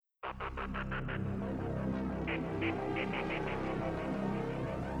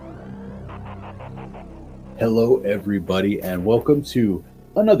Hello, everybody, and welcome to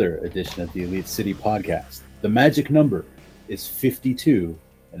another edition of the Elite City Podcast. The magic number is 52,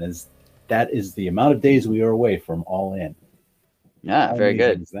 and that is the amount of days we are away from All In. Yeah, How very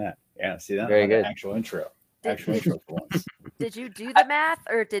good. Is that? Yeah, see that? Very good. Actual intro. Actual intro for once. Did you do the math,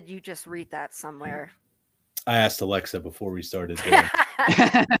 or did you just read that somewhere? I asked Alexa before we started doing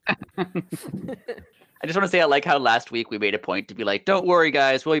I just want to say I like how last week we made a point to be like, don't worry,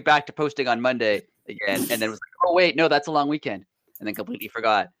 guys, we'll be back to posting on Monday again. And then it was like, oh, wait, no, that's a long weekend. And then completely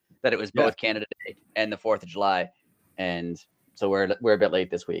forgot that it was both Canada Day and the 4th of July. And so we're a bit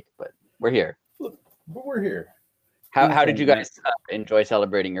late this week, but we're here. But we're here. How did you guys enjoy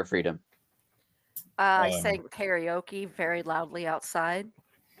celebrating your freedom? I sang karaoke very loudly outside.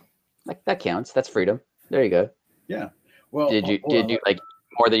 Like that counts. That's freedom. There you go. Yeah. Well, did you like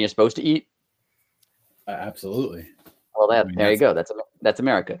more than you're supposed to eat? Absolutely. Well, there you go. That's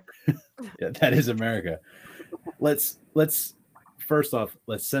America. Yeah, that is America. Let's first off,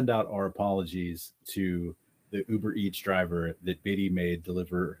 let's send out our apologies to the Uber Eats driver that Biddy made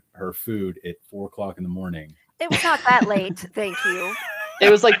deliver her food at 4:00 in the morning. It was not that late, thank you.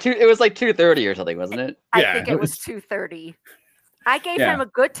 It was like 2:30 or something, wasn't it? I think it was 2:30. I gave him a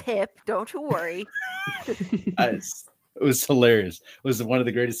good tip. Don't you worry. It was hilarious. It was one of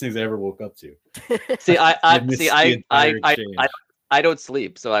the greatest things I ever woke up to. See, I don't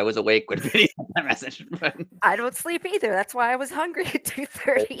sleep, so I was awake when Biddy sent that message. I don't sleep either. That's why I was hungry at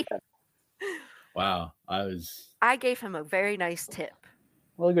 2:30. Wow, I gave him a very nice tip.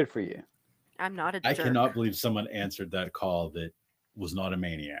 Well, good for you. I'm not a jerk. I cannot believe someone answered that call that was not a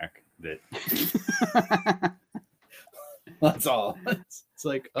maniac. That's all. It's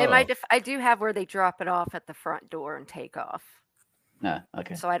like, I do have where they drop it off at the front door and take off.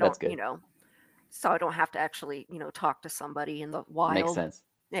 Okay. So I don't, so I don't have to actually, talk to somebody in the wild. Makes sense.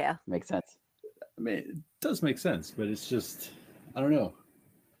 Yeah. Makes sense. I mean, it does make sense, but it's just, I don't know.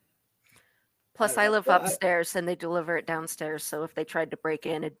 Plus, I live upstairs and they deliver it downstairs. So if they tried to break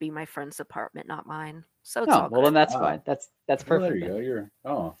in, it'd be my friend's apartment, not mine. So it's all good. Then that's fine. That's perfect. Well, there you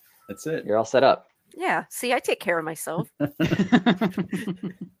go. That's it. You're all set up. Yeah. See, I take care of myself.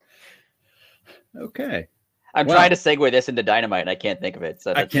 Okay. I'm trying to segue this into Dynamite and I can't think of it.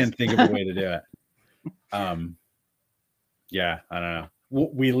 So I can't think of a way to do it. Yeah, I don't know.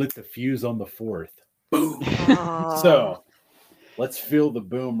 We lit the fuse on the 4th. Boom. So let's feel the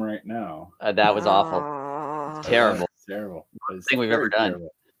boom right now. That was awful. It's terrible. It's terrible. It's thing we've ever done.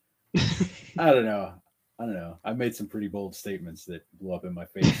 I don't know. I made some pretty bold statements that blew up in my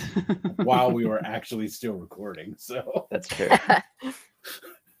face while we were actually still recording. So that's true.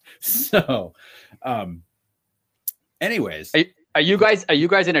 So, anyways, are you guys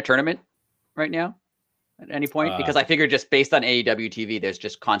in a tournament right now at any point? Because I figure just based on AEW TV, there's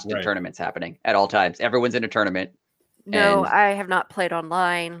just constant tournaments happening at all times. Everyone's in a tournament. No, I have not played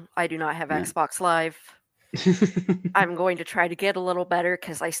online. I do not have Xbox Live. I'm going to try to get a little better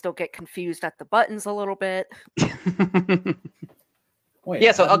because I still get confused at the buttons a little bit.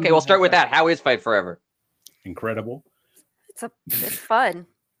 We'll start with that. How is Fight Forever? Incredible. It's fun.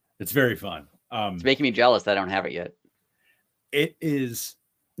 It's very fun. It's making me jealous that I don't have it yet. It is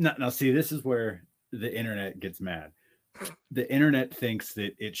now. See, this is where the internet gets mad. The internet thinks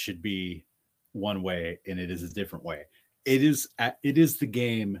that it should be one way, and it is a different way. It is the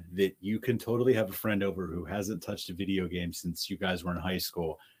game that you can totally have a friend over who hasn't touched a video game since you guys were in high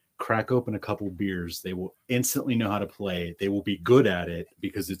school. Crack open a couple beers. They will instantly know how to play. They will be good at it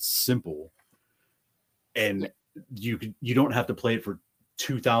because it's simple. And you don't have to play it for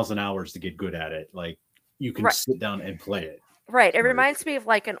 2,000 hours to get good at it. Like you can sit down and play it. Right. It reminds me of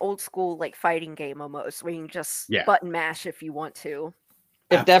like an old school like fighting game almost, where you can just button mash if you want to.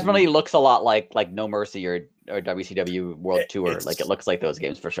 It definitely looks a lot like No Mercy or WCW World Tour. Like it looks like those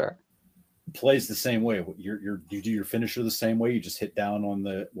games for sure. Plays the same way. You do your finisher the same way. You just hit down on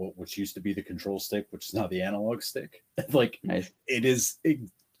the which used to be the control stick, which is now the analog stick. Like nice.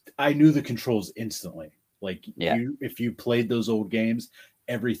 I knew the controls instantly. Like if you played those old games,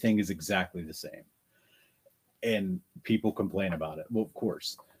 everything is exactly the same. And people complain about it. Well, of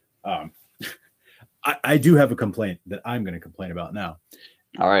course. I do have a complaint that I'm going to complain about now.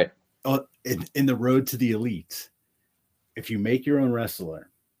 All right. In the road to the elite, if you make your own wrestler,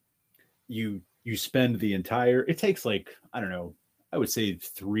 you spend the entire, it takes like, I don't know, I would say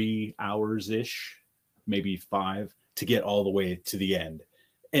 3 hours-ish, maybe 5 to get all the way to the end.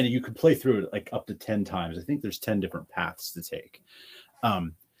 And you could play through it like up to 10 times. I think there's 10 different paths to take.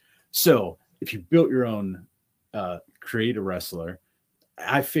 So if you built your own, create a wrestler,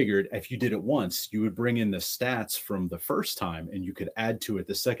 I figured if you did it once, you would bring in the stats from the first time and you could add to it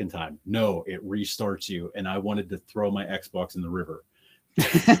the second time. No, it restarts you. And I wanted to throw my Xbox in the river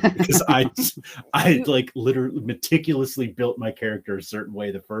because I like literally meticulously built my character a certain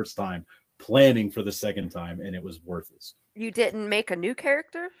way the first time, planning for the second time, and it was worthless. You didn't make a new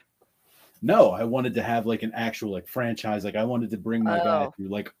character? No, I wanted to have like an actual like franchise. Like I wanted to bring my guy through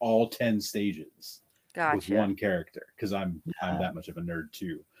like all 10 stages with one character because I'm that much of a nerd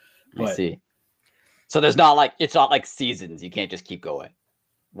too. But, I see. So there's not like it's not like seasons. You can't just keep going.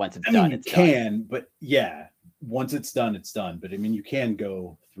 Once it's done, it's done. But yeah, once it's done, it's done. But I mean, you can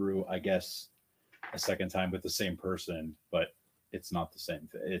go through, I guess, a second time with the same person, but it's not the same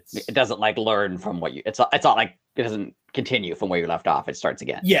thing. It doesn't like learn from what you. It's not like it doesn't continue from where you left off. It starts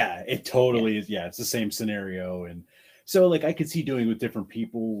again. Yeah, it totally is. Yeah, it's the same scenario, and so like I could see doing with different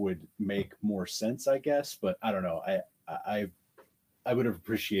people would make more sense, I guess. But I don't know. I would have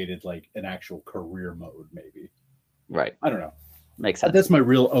appreciated like an actual career mode, maybe. Right. I don't know. Makes sense. That's my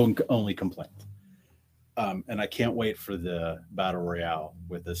real only complaint. And I can't wait for the battle royale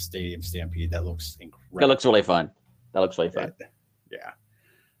with the stadium stampede. That looks incredible. That looks really fun.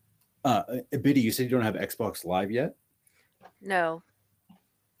 Yeah. Biddy, you said you don't have Xbox Live yet? No.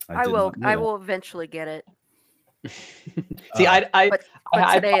 I will eventually get it. See, but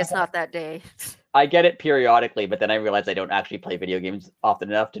today is not that day. I get it periodically, but then I realize I don't actually play video games often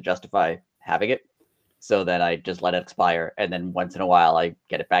enough to justify having it. So then I just let it expire, and then once in a while I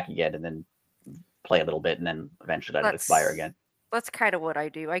get it back again, and then play a little bit, and then eventually let it expire again. That's kind of what I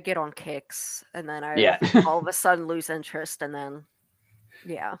do. I get on kicks, and then I all of a sudden lose interest, and then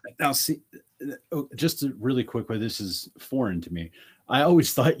Now, see, just a really quick way. This is foreign to me. I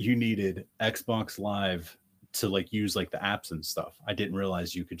always thought you needed Xbox Live to like use like the apps and stuff. I didn't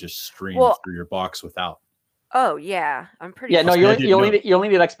realize you could just stream through your box without. Oh yeah, I'm pretty. Yeah, no, you only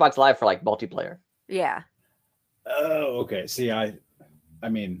need Xbox Live for like multiplayer. Yeah. Oh, okay. See, I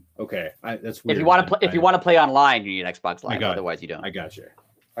mean, okay. That's weird. If you want to play online, you need Xbox Live. Otherwise, you don't. I got you.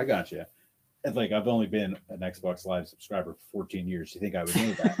 And like I've only been an Xbox Live subscriber for 14 years. You think I would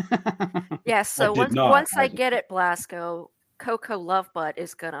know that? Yeah. So once I get it, Blasco, Coco Lovebutt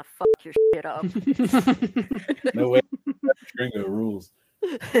is gonna fuck your shit up. No way. Gringo rules.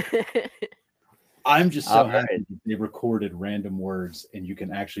 I'm just so happy that they recorded random words and you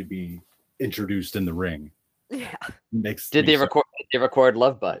can actually be introduced in the ring. Yeah. Did they record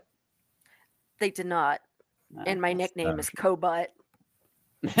Lovebutt? They did not. And my nickname is Cobutt.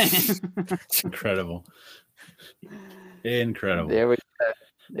 It's incredible. Incredible.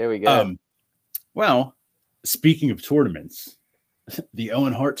 There we go. Well, speaking of tournaments, the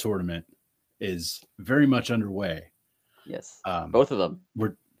Owen Hart tournament is very much underway. Yes. Both of them.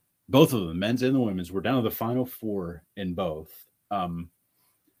 Both of them, men's and the women's. We're down to the final four in both.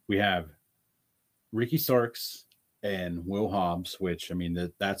 We have Ricky Starks and Will Hobbs, which I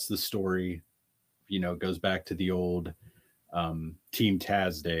mean that's the story, goes back to the old Team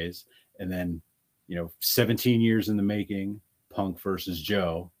Taz days. And then, 17 years in the making, Punk versus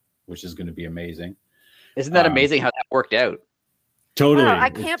Joe, which is going to be amazing. Isn't that amazing how that worked out? Totally. Wow, I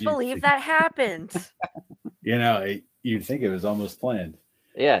can't believe that happened. You'd think it was almost planned.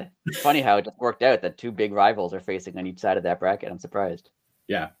 Yeah. It's funny how it just worked out that two big rivals are facing on each side of that bracket. I'm surprised.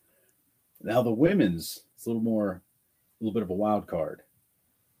 Yeah. Now the women's, it's a little bit of a wild card.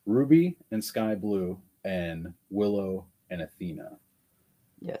 Ruby and Sky Blue and Willow and Athena.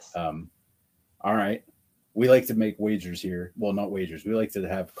 Yes. All right. We like to make wagers here. Well, not wagers. We like to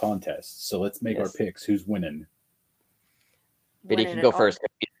have contests. So let's make our picks. Who's winning? Biddy can go first.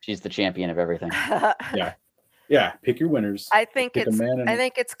 She's the champion of everything. Yeah. Pick your winners. I think it's gonna be. I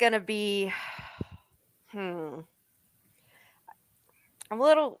think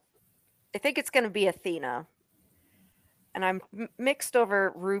it's gonna be Athena. And I'm mixed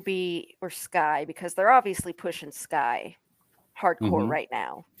over Ruby or Sky because they're obviously pushing Sky hardcore right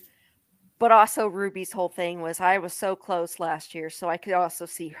now. But also Ruby's whole thing was I was so close last year, so I could also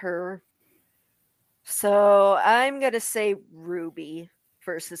see her. So I'm going to say Ruby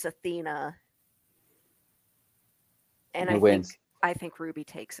versus Athena. And I think Ruby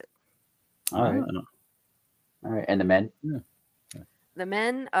takes it. All right. And the men? Yeah. The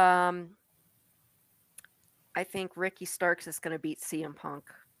men, I think Ricky Starks is going to beat CM Punk.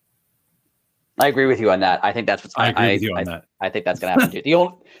 I agree with you on that. I think that's what's. I agree with you on that. I think that's going to happen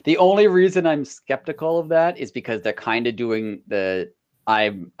too. The only reason I'm skeptical of that is because they're kind of doing the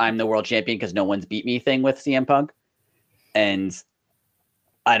I'm the world champion because no one's beat me thing with CM Punk, and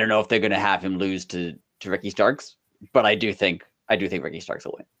I don't know if they're going to have him lose to Ricky Starks, but I do think Ricky Starks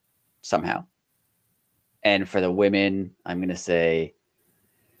will win somehow. And for the women, I'm going to say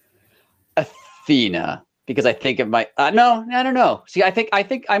Athena, because I think it might. No, I don't know. See, I think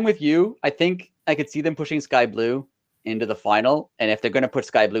I'm with you. I think I could see them pushing Sky Blue into the final, and if they're going to put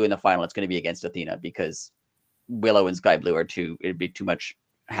Sky Blue in the final, it's going to be against Athena because Willow and Sky Blue it'd be too much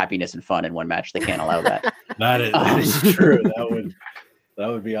happiness and fun in one match. They can't allow that. That is true. That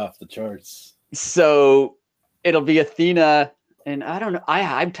would be off the charts. So it'll be Athena, and I don't know.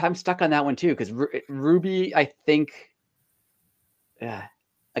 I'm stuck on that one too because Ruby. I think. Yeah.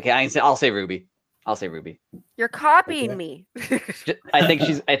 Okay, I'll say Ruby. You're copying me. I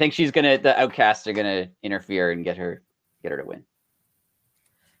think she's gonna. The Outcasts are gonna interfere and get her to win.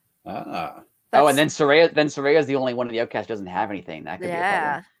 And then Soraya's the only one of the Outcasts doesn't have anything. That could be a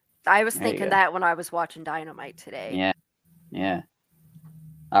problem. I was thinking that when I was watching Dynamite today. Yeah.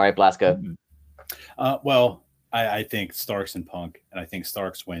 All right, Blasco. Well, I think Starks and Punk, and I think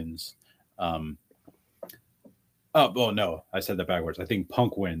Starks wins. No, I said that backwards. I think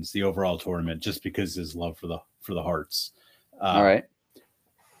Punk wins the overall tournament just because his love for the Hearts. All right.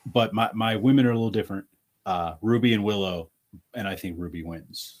 But my women are a little different. Ruby and Willow, and I think Ruby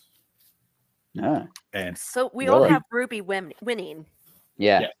wins. Yeah. And so we all have Ruby winning.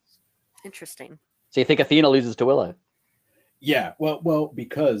 Yeah. Interesting. So you think Athena loses to Willow? Yeah. Well,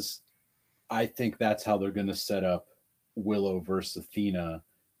 because I think that's how they're going to set up Willow versus Athena.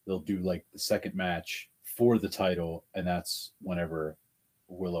 They'll do like the second match for the title, and that's whenever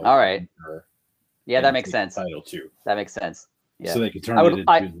Willow. All right. Yeah, that makes sense. Title too. That makes sense. Yeah. So they could turn it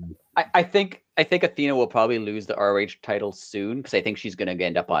into. I think Athena will probably lose the ROH title soon because I think she's going to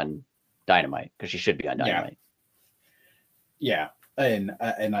end up on Dynamite because she should be on Dynamite. Yeah, and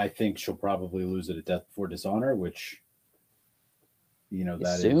I think she'll probably lose it at Death Before Dishonor, which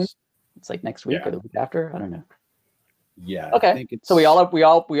that soon? is. It's like next week or the week after. I don't know. Yeah. Okay. I think so we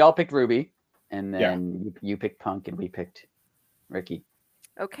all picked Ruby, and then you picked Punk, and we picked Ricky.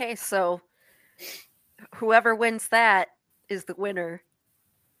 Okay, so whoever wins that is the winner.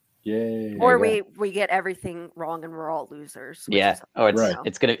 Yay! Or we get everything wrong and we're all losers. Yeah.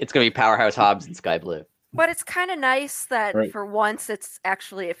 It's gonna be Powerhouse Hobbs and Sky Blue. But it's kind of nice that for once it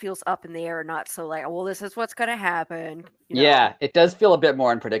feels up in the air, not so like, well, this is what's gonna happen. Yeah, it does feel a bit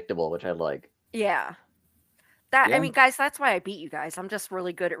more unpredictable, which I like. Yeah. I mean, guys, that's why I beat you guys. I'm just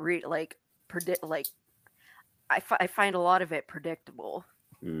really good at I find a lot of it predictable.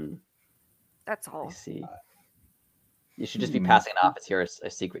 That's all. I see. You should just be passing it off as you're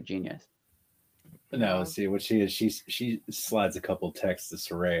a secret genius. No, let's see what she is. She slides a couple texts to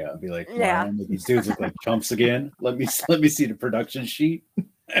Soraya and be like, these dudes look like chumps again. Let me see the production sheet.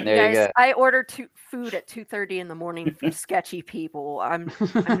 There you go. I ordered food at 2:30 in the morning from sketchy people. I'm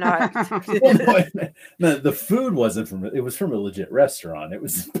not. No, the food wasn't from. It was from a legit restaurant. It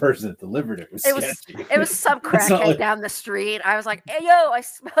was the person that delivered it. It was some crackhead down the street. I was like, "Hey, yo, I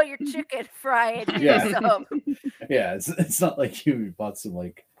smell your chicken fried." Yeah, it's not like you bought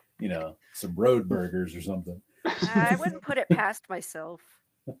some some road burgers or something. I wouldn't put it past myself.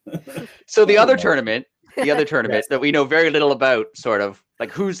 So the other tournament that we know very little about, sort of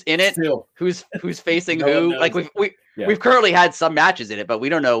like who's in it, who's facing who. Like we've currently had some matches in it, but we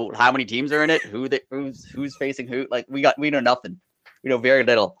don't know how many teams are in it, who's facing who. Like we know nothing. We know very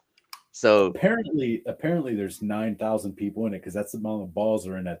little. So apparently there's 9,000 people in it because that's the amount of balls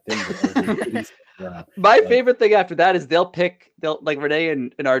are in that thing. My favorite thing after that is they'll like Renee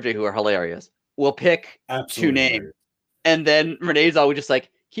and RJ, who are hilarious, will pick two names. And then Renee's always just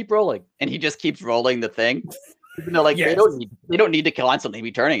like, keep rolling. And he just keeps rolling the thing. Even though, they don't need to constantly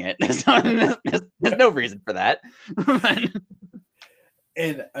be turning it. There's no reason for that.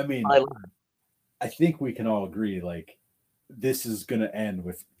 And I mean, I think we can all agree, like, this is going to end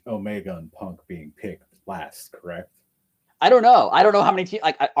with Omega and Punk being picked last, correct? I don't know. I don't know how many teams.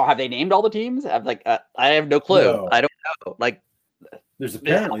 Like, have they named all the teams? I have no clue. No. I don't know. Like, there's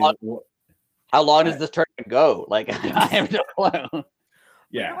apparently. How long does this tournament go? Like, I have no clue.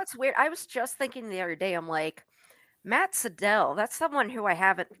 Yeah. You know what's weird? I was just thinking the other day, I'm like, Matt Siddell, that's someone who I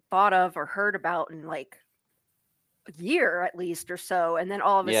haven't thought of or heard about in like a year at least or so. And then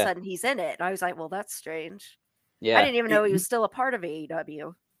all of a sudden he's in it. And I was like, well, that's strange. Yeah. I didn't even know he was still a part of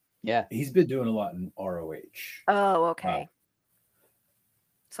AEW. Yeah. He's been doing a lot in ROH. Oh, okay.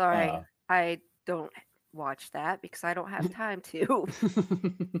 Sorry. I don't watch that because I don't have time to.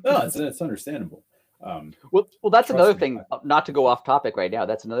 No, it's understandable. Well, that's another thing. Not to go off topic right now.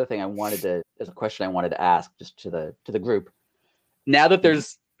 That's another thing as a question I wanted to ask just to the group. Now that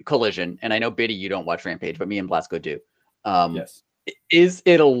there's Collision, and I know Biddy, you don't watch Rampage, but me and Blasco do. Yes. Is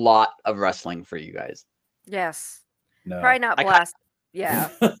it a lot of wrestling for you guys? Yes. No. Probably not Blast. Yeah.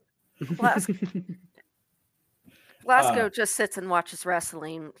 Blast. Glasgow just sits and watches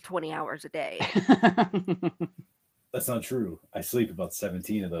wrestling 20 hours a day. That's not true. I sleep about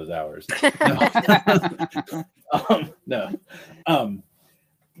 17 of those hours. No.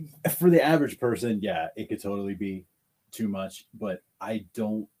 For the average person, yeah, it could totally be too much, but I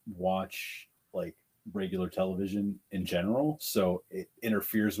don't watch like regular television in general, so it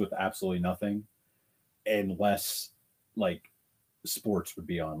interferes with absolutely nothing unless like sports would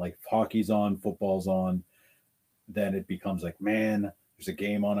be on. Like if hockey's on, football's on, then it becomes like, man, there's a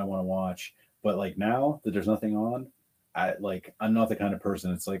game on I want to watch. But like now that there's nothing on, I'm not the kind of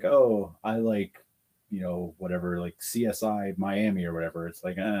person. It's like, oh, I like, whatever, like CSI Miami or whatever. It's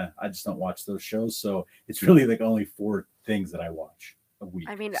like, I just don't watch those shows. So it's really like only 4 things that I watch a week.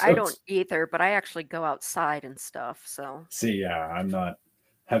 I mean, so I don't either, but I actually go outside and stuff. So see, yeah,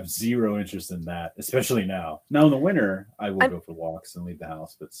 have zero interest in that, especially now. Now in the winter, I will go for walks and leave the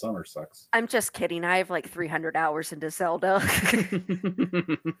house, but summer sucks. I'm just kidding. I have like 300 hours into Zelda.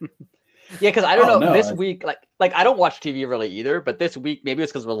 Yeah, because I don't know. This week, like I don't watch TV really either. But this week, maybe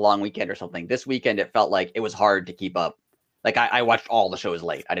it's because it was a long weekend or something. This weekend, it felt like it was hard to keep up. Like I watched all the shows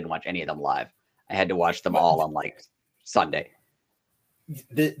late. I didn't watch any of them live. I had to watch them all on like Sunday.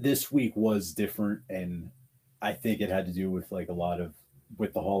 This week was different, and I think it had to do with like a lot of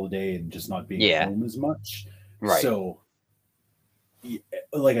with the holiday and just not being home as much. Right. So,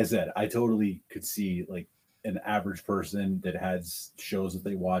 like I said, I totally could see like an average person that has shows that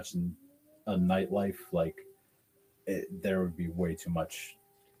they watch and a nightlife, like there would be way too much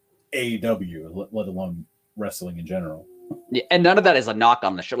AEW, let alone wrestling in general. Yeah, and none of that is a knock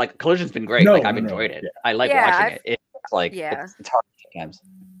on the show. Like Collision's been great. I've enjoyed it. Yeah. I like watching it. It's like it's hard sometimes.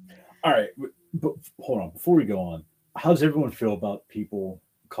 All right, but hold on. Before we go on, how does everyone feel about people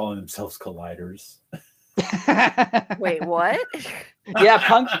calling themselves colliders? Wait, what?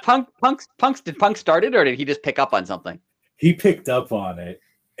 Yeah, Did Punk start it, or did he just pick up on something? He picked up on it,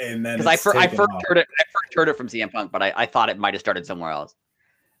 and then because I first heard it from CM Punk, but I thought it might have started somewhere else.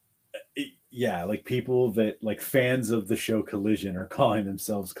 Yeah, like people that like fans of the show Collision are calling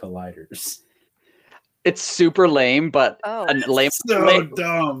themselves colliders. It's super lame, but dumb.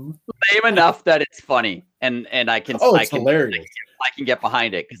 Lame enough that it's funny, and I can. It's hilarious. I can get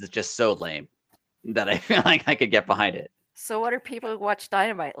behind it because it's just so lame that I feel like I could get behind it. So what are people who watch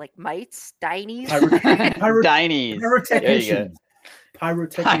Dynamite? Like mites? Dinies? Dinies. Pyrotechnicians.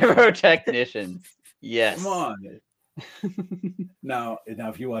 Pyrotechnicians. Yes. Come on. Now,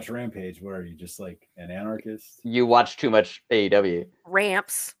 if you watch Rampage, where are you just like an anarchist? You watch too much AEW.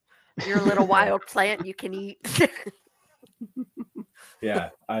 Ramps. You're a little wild plant you can eat. Yeah,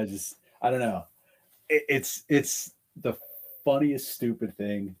 I don't know. It's the funniest stupid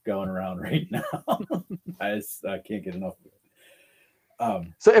thing going around right now. I can't get enough of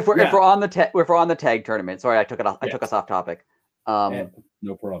it. So if we're on the tag tournament, sorry, I took us off topic.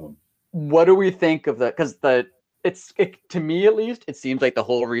 No problem. What do we think of to me at least, it seems like the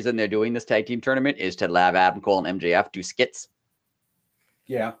whole reason they're doing this tag team tournament is to have Adam Cole and MJF do skits.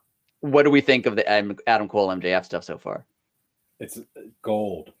 Yeah. What do we think of the Adam Cole MJF stuff so far? It's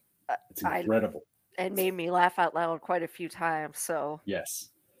gold. It's incredible. It made me laugh out loud quite a few times. So yes.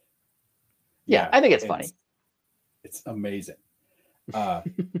 Yeah, I think it's funny. It's amazing. I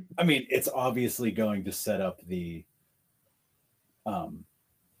mean, it's obviously going to set up the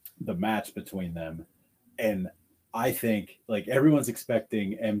match between them, and I think like everyone's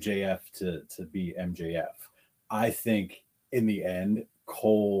expecting MJF to be MJF. I think in the end,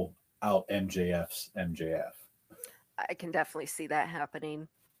 Cole out MJF's MJF. I can definitely see that happening.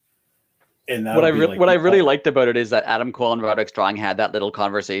 And what I really liked about it is that Adam Cole and Roderick Strong had that little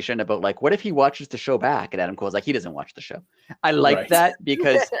conversation about like, what if he watches the show back? And Adam Cole's like, he doesn't watch the show. I like that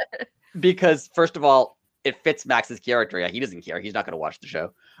because first of all, it fits Max's character. Yeah, he doesn't care. He's not going to watch the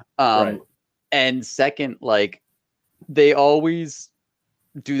show. And second, like they always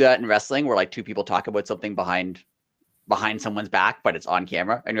do that in wrestling where like two people talk about something behind someone's back, but it's on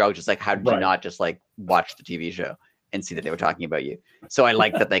camera. And you're always just like, how did you not just like watch the TV show and see that they were talking about you? So I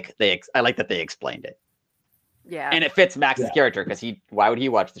like that they explained it. Yeah. And it fits Max's character because why would he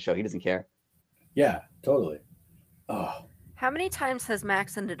watch the show? He doesn't care. Yeah, totally. Oh. How many times has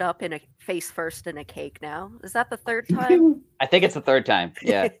Max ended up in a face first in a cake now? Is that the third time? I think it's the third time.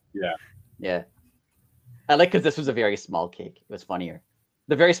 Yeah. Yeah. I like because this was a very small cake. It was funnier.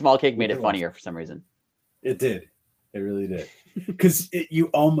 The very small cake made it funnier for some reason. It did. It really did. Because you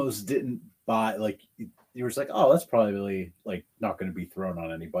almost didn't buy, like, you were just like, oh, that's probably like not going to be thrown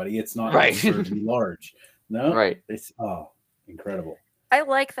on anybody. It's not absurdly large. No? Right. It's incredible. I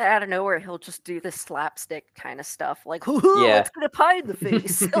like that out of nowhere he'll just do this slapstick kind of stuff, like, let's get a pie in the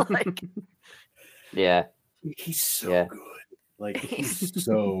face. Like, yeah. He's so good. Like, he's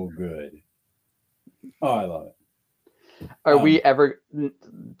so good. Oh, I love it. Are we ever,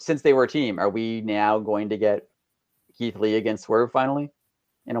 since they were a team, are we now going to get Keith Lee against Swerve finally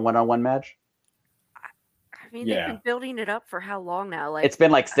in a one-on-one match? I mean, they've been building it up for how long now? Like, it's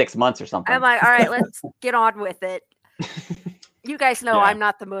been like 6 months or something. I'm like, all right, let's get on with it. You guys know I'm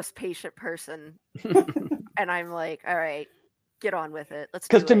not the most patient person. And I'm like, all right, get on with it. Let's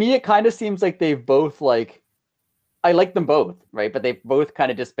do it. Because to me, it kind of seems like they've both, like, I like them both, right? But they've both kind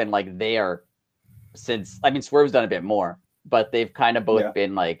of just been like there since, I mean, Swerve's done a bit more, but they've kind of both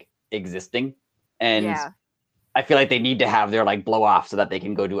been like existing. And I feel like they need to have their like blow off so that they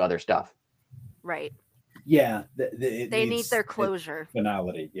can go do other stuff. Right. Yeah. They need their closure.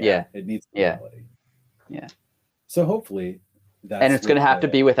 Finality. Yeah. It needs finality. Yeah. So hopefully that's, and it's going to have to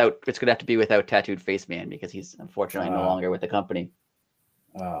be without, Tattooed Face Man, because he's unfortunately no longer with the company.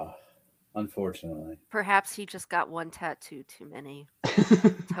 Unfortunately. Perhaps he just got one tattoo too many.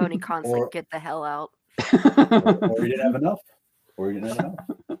 Tony Khan's like, get the hell out. or he didn't have enough.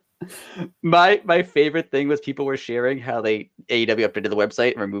 My favorite thing was people were sharing how they AEW updated the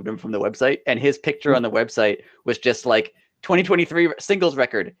website and removed him from the website, and his picture on the website was just like 2023 singles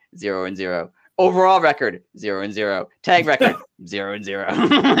record 0-0, overall record 0-0, tag record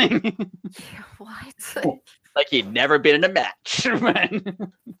 0-0. What? Like he'd never been in a match.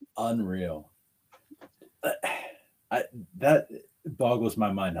 Unreal. That boggles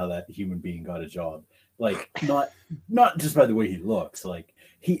my mind how that human being got a job. Like, not just by the way he looks. Like,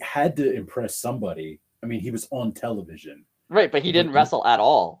 he had to impress somebody. I mean, he was on television. Right, but he didn't wrestle at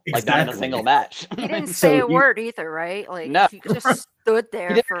all. Like, not in a single match. He didn't say a word either, right? Like, no. He just stood there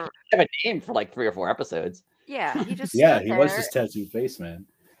he didn't have a name for like 3 or 4 episodes. Yeah, he just he was just Tattooed Face Man.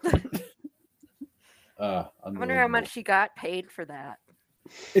 I wonder how much he got paid for that.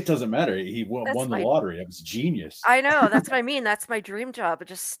 It doesn't matter. He won the lottery. That was genius. I know. That's what I mean. That's my dream job,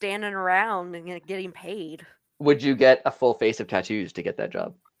 just standing around and getting paid. Would you get a full face of tattoos to get that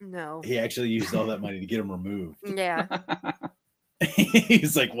job? No. He actually used all that money to get him removed. Yeah.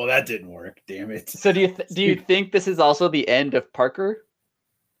 He's like, well, that didn't work. Damn it. So do you think this is also the end of Parker,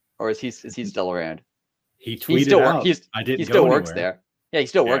 or is he still around? He tweeted out. He still works there. Yeah, he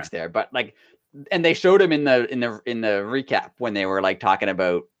still works there. But like, and they showed him in the recap when they were like talking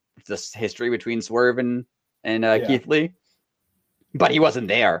about this history between Swerve and Keith Lee, but he wasn't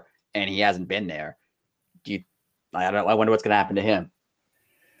there and he hasn't been there. I don't know. I wonder what's going to happen to him.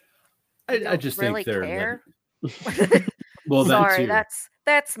 I just really think they're care. Well, sorry,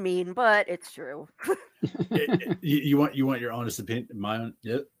 that's mean, but it's true. You want your honest opinion?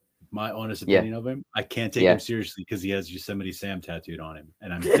 My honest opinion of him. I can't take him seriously because he has Yosemite Sam tattooed on him,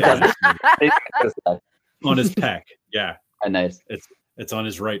 and I'm on his pec. Yeah, nice. It's on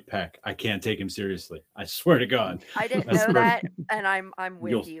his right pec. I can't take him seriously. I swear to God. I didn't know that, and I'm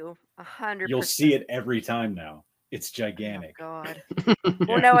with you 100%. You'll see it every time now. It's gigantic. Oh, God.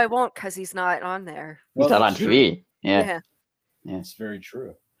 Well, no, I won't because he's not on there. He's not on TV. Yeah, it's very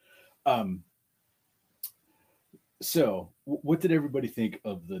true. So, what did everybody think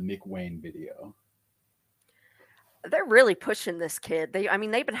of the Nick Wayne video? They're really pushing this kid. They've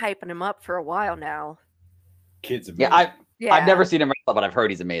been hyping him up for a while now. Kid's amazing. I've never seen him wrestle, but I've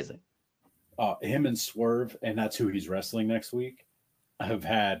heard he's amazing. Him and Swerve, and that's who he's wrestling next week, have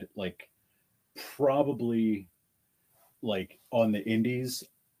had like probably like on the indies,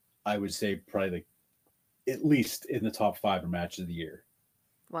 I would say probably like at least in the top 5 matches of the year.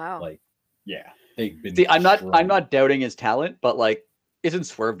 Wow. Like, yeah. They've been I'm not doubting his talent, but like, isn't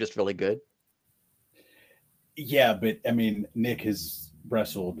Swerve just really good? Yeah, but I mean, Nick has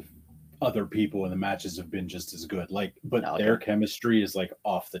wrestled other people and the matches have been just as good. Like, but their chemistry is like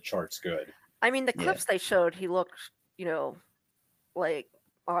off the charts good. I mean, the clips they showed, he looked, like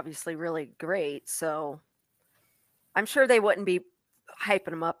obviously really great. So I'm sure they wouldn't be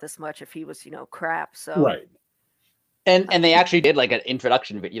hyping him up this much if he was, crap. So right. And they actually did like an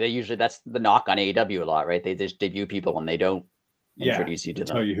introduction video. They usually, that's the knock on AEW a lot, right? They just debut people and they don't introduce you to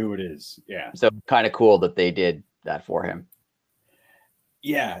them. Tell you who it is. Yeah. So kind of cool that they did that for him.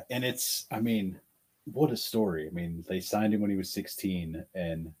 Yeah. And it's, I mean, what a story. I mean, they signed him when he was 16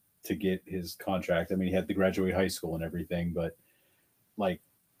 and to get his contract. I mean, he had to graduate high school and everything, but like,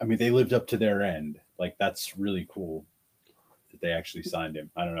 I mean, they lived up to their end. Like, that's really cool that they actually signed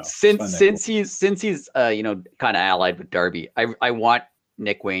him. I don't know. Since he's kind of allied with Darby, I want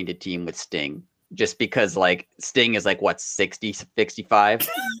Nick Wayne to team with Sting just because like Sting is like what 60, 65.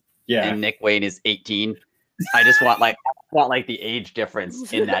 Yeah. And Nick Wayne is 18. I just want like the age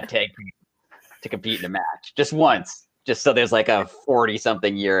difference in that tag team to compete in a match just once. Just so there's like a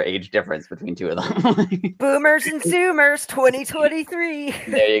 40-something year age difference between two of them. Boomers and Zoomers 2023.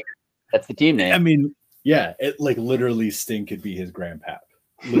 There you go. That's the team name. I mean, yeah, it like literally Sting could be his grandpap.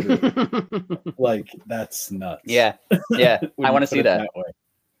 Literally. Like that's nuts. Yeah. I want to see that. Way.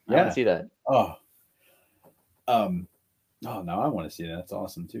 I want to see that. Oh, now I want to see that. That's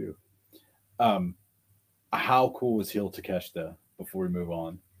awesome too. How cool is heel Takeshita before we move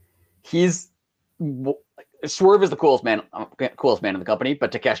on? He's Swerve is the coolest man in the company,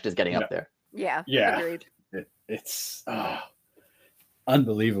 but Takeshita's getting up there. Yeah. Agreed. It's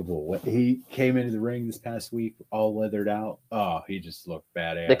unbelievable. When he came into the ring this past week, all leathered out. Oh, he just looked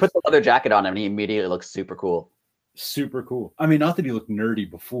badass. They put the leather jacket on him, and he immediately looks super cool. Super cool. I mean, not that he looked nerdy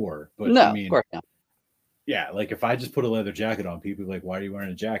before, but no, I mean, of course not. Yeah, like if I just put a leather jacket on, people are like, "Why are you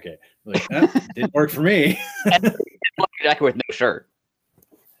wearing a jacket?" Like, didn't work for me. Leather jacket with no shirt.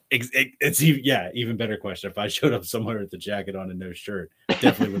 It's even better question. If I showed up somewhere with the jacket on and no shirt,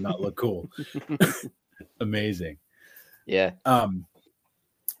 definitely would not look cool. Amazing. Yeah.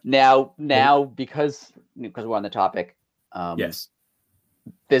 Now because we're on the topic, yes,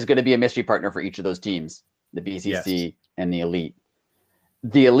 there's going to be a mystery partner for each of those teams, the BCC and the Elite.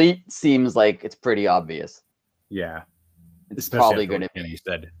 The Elite seems like it's pretty obvious. Yeah, it's probably going to be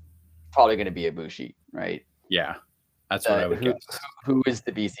Ibushi, right? Yeah, that's what I would guess. Who is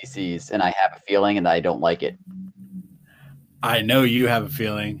the BCCs? And I have a feeling, and I don't like it. I know you have a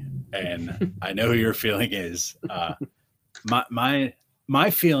feeling, and I know who your feeling is. My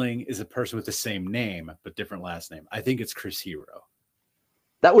feeling is a person with the same name but different last name. I think it's Chris Hero.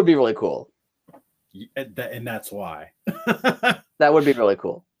 That would be really cool. And that's why. That would be really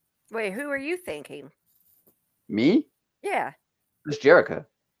cool. Wait, who are you thinking? Me? Yeah. It's Jericho.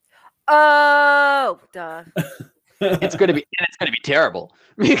 Oh, duh. It's gonna be terrible.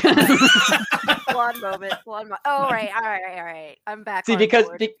 One moment. Oh, right. All right. I'm back. See,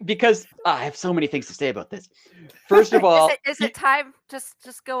 because I have so many things to say about this. First of all, is it time?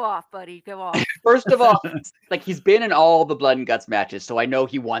 Just go off, buddy. Go off. First of all, like he's been in all the blood and guts matches, so I know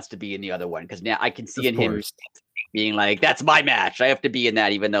he wants to be in the other one because now I can see in him being like, "That's my match. I have to be in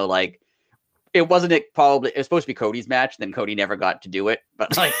that," even though like it wasn't. It was supposed to be Cody's match. Then Cody never got to do it.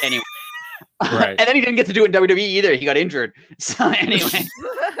 But like anyway. Right. And then he didn't get to do it in WWE either. He got injured. So anyway.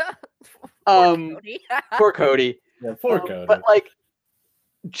 Poor Cody. Yeah, poor Cody. But like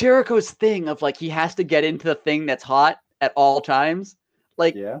Jericho's thing of like he has to get into the thing that's hot at all times.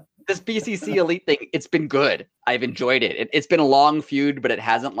 Like this BCC Elite thing, it's been good. I've enjoyed it. It's been a long feud, but it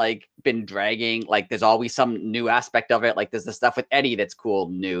hasn't like been dragging. Like there's always some new aspect of it. Like there's the stuff with Eddie that's cool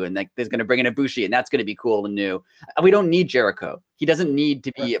and new, and like there's going to bring in Ibushi, and that's going to be cool and new. We don't need Jericho. He doesn't need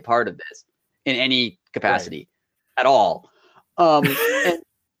to be a part of this in any capacity at all.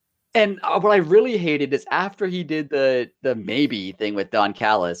 And what I really hated is after he did the maybe thing with Don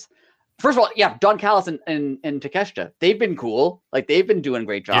Callis. First of all, Don Callis and Takeshita, they've been cool. Like they've been doing a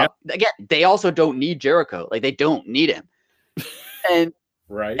great job. Yep. Again, they also don't need Jericho. Like they don't need him. And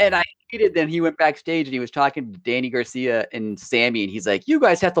and I hated then he went backstage and he was talking to Danny Garcia and Sammy, and he's like, "You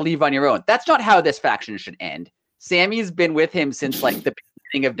guys have to leave on your own." That's not how this faction should end. Sammy's been with him since like the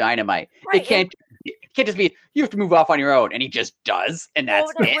beginning of Dynamite. It can't just be you have to move off on your own, and he just does, and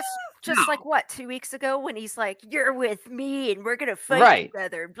that's it. Just like what 2 weeks ago when he's like, "You're with me and we're gonna fight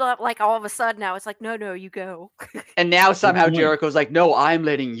together." Blah, like all of a sudden now it's like, no, you go. And now somehow Jericho's like, "No, I'm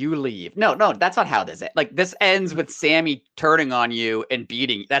letting you leave." No, that's not how this ends. Like this ends with Sammy turning on you and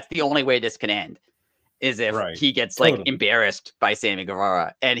beating. That's the only way this can end. Is if he gets like embarrassed by Sammy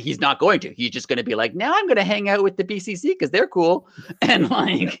Guevara, and he's not going to. He's just going to be like, "Now I'm going to hang out with the BCC because they're cool." And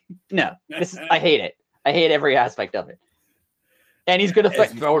like, no, I hate it. I hate every aspect of it. And he's gonna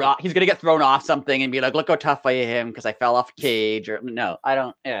thrown off. He's gonna get thrown off something and be like, "Look how tough I am because I fell off a cage." Or no, I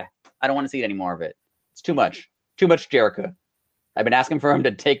don't. I don't want to see any more of it. It's too much. Too much Jericho. I've been asking for him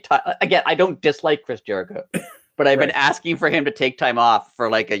to take time. Again, I don't dislike Chris Jericho, but I've been asking for him to take time off for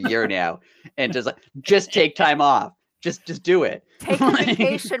like a year now, and just take time off. Just do it. Take a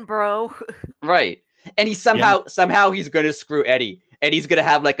vacation, bro. Right. And he somehow he's gonna screw Eddie. And he's gonna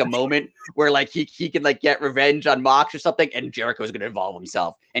have like a moment where like he can like get revenge on Mox or something, and Jericho's gonna involve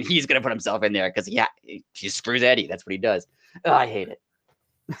himself, and he's gonna put himself in there because he screws Eddie. That's what he does. Oh, I hate it.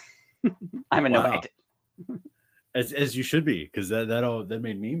 I'm annoyed. As you should be, because that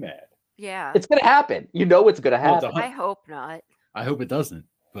made me mad. Yeah, it's gonna happen. You know it's gonna happen. I hope not. I hope it doesn't.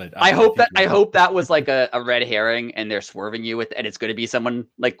 But I hope that was like a red herring, and they're swerving you with, and it's gonna be someone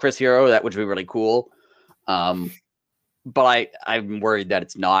like Chris Hero. That would be really cool. But I'm worried that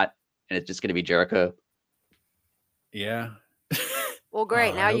it's not, and it's just going to be Jericho. Yeah. Well,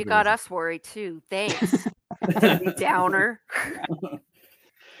 great. Now you got us worried too. Thanks. Debbie Downer.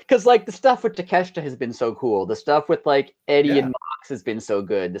 Because like the stuff with Takeshita has been so cool. The stuff with like Eddie and Yeah. Mox has been so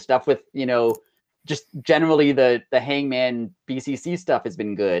good. The stuff with, you know, just generally the Hangman BCC stuff has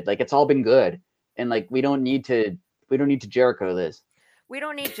been good. Like it's all been good. And like we don't need to Jericho this. We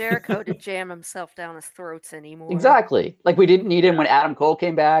don't need Jericho to jam himself down his throats anymore. Exactly. Like we didn't need him when Adam Cole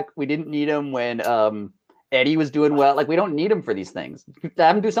came back. We didn't need him when Eddie was doing well. Like we don't need him for these things.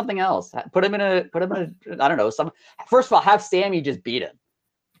 Have him do something else. Put him in a I don't know, first of all, have Sammy just beat him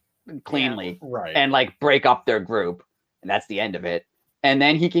cleanly, right, and like break up their group, and that's the end of it. And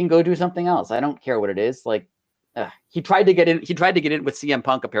then he can go do something else. I don't care what it is. Like he tried to get in with CM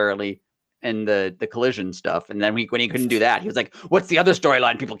Punk apparently, and the collision stuff. And then when he couldn't do that, he was like, "What's the other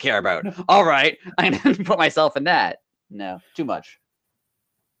storyline people care about?" All right, I'm gonna put myself in that. No, too much.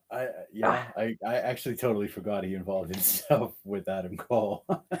 I actually totally forgot he involved himself with Adam Cole.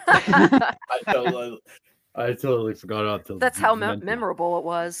 I totally forgot about that. That's how memorable it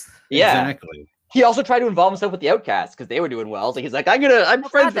was. Yeah, exactly. He also tried to involve himself with the Outcasts because they were doing well. So he's like, I'm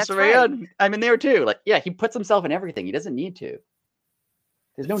friends with Saraya. Right. I'm in there too. Like, yeah, he puts himself in everything. He doesn't need to.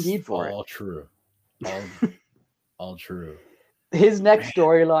 There's no need for it. All true. All true. His next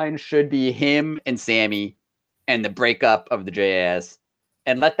storyline should be him and Sammy and the breakup of the JAS.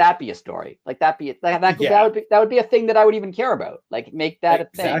 And let that be a story. Like that would be a thing that I would even care about. Like make that a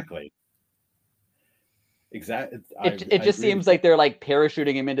thing. Exactly. It just seems like they're like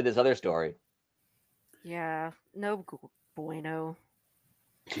parachuting him into this other story. Yeah, no bueno.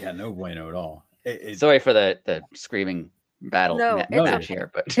 Yeah, no bueno at all. Sorry for the screaming battle match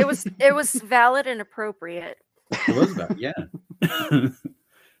here, but it was valid and appropriate. It was about, yeah.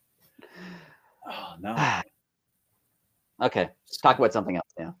 Oh no. Okay, let's talk about something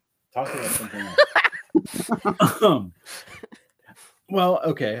else now. Talk about something else. Well,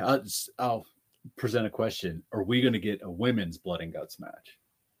 okay. I'll present a question. Are we going to get a women's blood and guts match?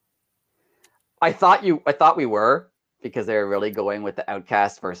 I thought we were, because they were really going with the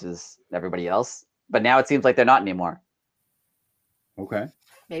Outcast versus everybody else, but now it seems like they're not anymore. Okay.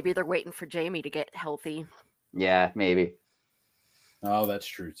 Maybe they're waiting for Jamie to get healthy. Yeah, maybe. Oh, that's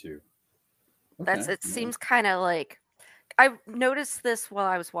true too. Okay. It seems kind of like I noticed this while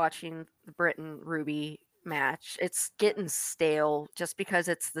I was watching the Britt and Ruby match. It's getting stale just because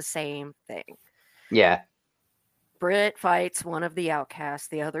it's the same thing. Yeah. Britt fights one of the Outcasts.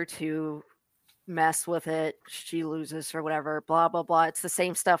 The other two mess with it. She loses or whatever. Blah, blah, blah. It's the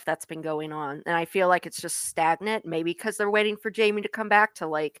same stuff that's been going on. And I feel like it's just stagnant. Maybe because they're waiting for Jamie to come back to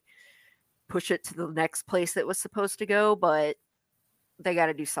like push it to the next place it was supposed to go. But they got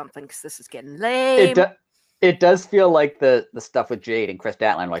to do something because this is getting lame. It does feel like the stuff with Jade and Chris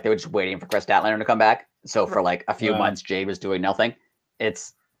Statlander, like they were just waiting for Chris Statlander to come back. So for like a few months, Jade was doing nothing.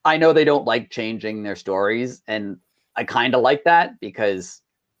 I know they don't like changing their stories, and I kind of like that because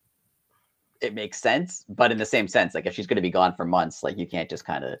it makes sense. But in the same sense, like if she's going to be gone for months, like you can't just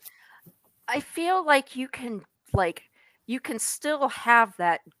kind of. I feel like you can still have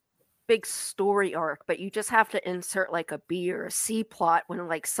that big story arc, but you just have to insert like a B or a C plot when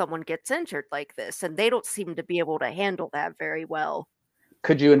like someone gets injured like this, and they don't seem to be able to handle that very well.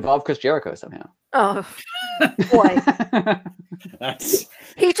 Could you involve Chris Jericho somehow? Oh boy.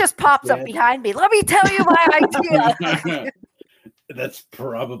 He just pops up behind me. Let me tell you my idea. That's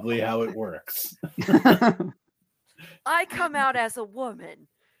probably how it works. I come out as a woman.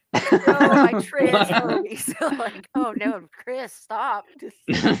 My trans homies. Like, oh no, Chris, stop.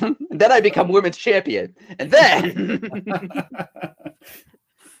 Then I become women's champion. And then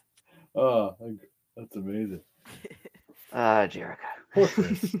oh, that's amazing. Jericho. Poor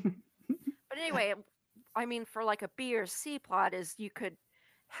Chris. But anyway, I mean, for like a B or C plot is you could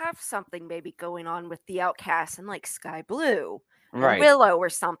have something maybe going on with the Outcasts and like Sky Blue. Right. Willow or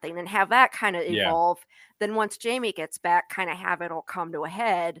something, and have that kind of evolve. Then once Jamie gets back, kind of have it all come to a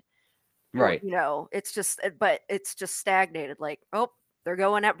head. Right. It's just stagnated. Like, oh, they're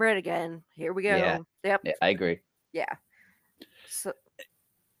going at Britt again. Here we go. Yeah. Yep. Yeah, I agree. Yeah. So.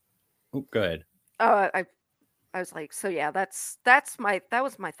 Oh, go ahead. I was like, so yeah, that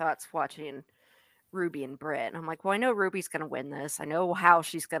was my thoughts watching Ruby and Britt. And I'm like, well, I know Ruby's going to win this. I know how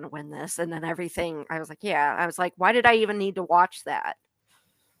she's going to win this. And then everything, I was like, why did I even need to watch that?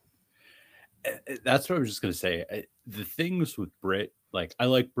 That's what I was just going to say. The things with Britt, like I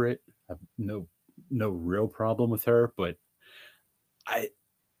like Britt. I have no real problem with her, but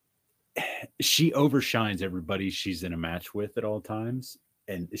she overshines everybody she's in a match with at all times.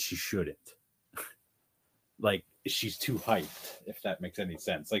 And she shouldn't. Like, she's too hyped, if that makes any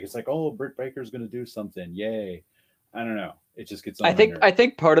sense. Like, it's like, oh, Britt Baker's going to do something. Yay. I don't know. It just gets on I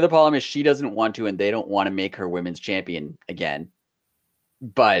think part of the problem is she doesn't want to, and they don't want to make her women's champion again.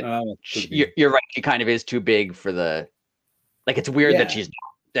 But you're right. She kind of is too big for the. Like, it's weird that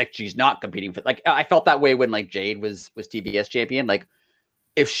she's not competing for. Like, I felt that way when like Jade was TBS champion. Like,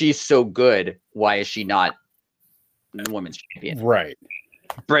 if she's so good, why is she not the women's champion? Right.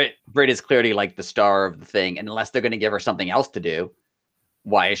 Britt is clearly like the star of the thing, and unless they're going to give her something else to do,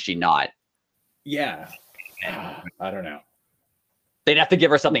 why is she not? Yeah. I don't know. They'd have to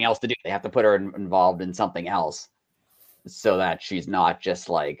give her something else to do. They have to put her involved in something else so that she's not just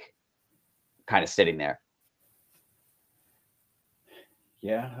like kind of sitting there.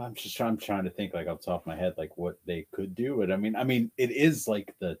 Yeah, I'm trying to think like off the top of my head, like what they could do. But I mean, it is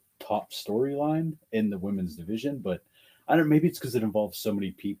like the top storyline in the women's division, but I don't know, maybe it's because it involves so many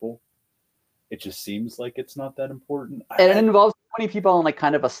people. It just seems like it's not that important. And it involves so many people on like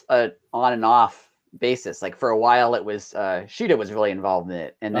kind of a on and off basis. Like for a while it was Sheeta was really involved in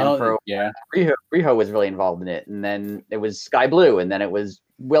it, and then Riho was really involved in it, and then it was Sky Blue, and then it was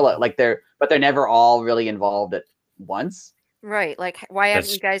Willow. Like they're never all really involved at once. Right. Like why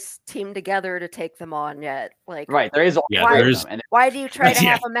haven't you guys teamed together to take them on yet? Like right, there is why do you try to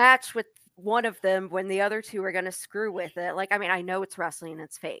have a match with one of them when the other two are gonna screw with it? Like, I mean, I know it's wrestling and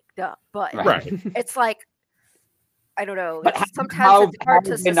it's fake, duh, but it's like I don't know. Sometimes it's hard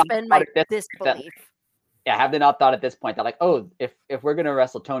to suspend my disbelief. Have they not thought at this point that like, oh, if we're gonna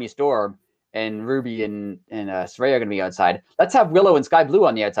wrestle Toni Storm and Ruby and Saraya are gonna be outside, let's have Willow and Sky Blue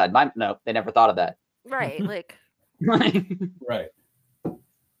on the outside. No, they never thought of that. Right, like right.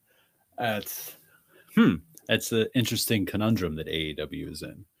 That's an interesting conundrum that AEW is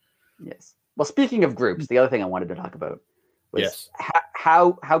in. Yes. Well, speaking of groups, the other thing I wanted to talk about was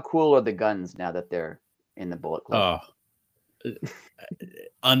how cool are the Guns now that they're in the Bullet Club?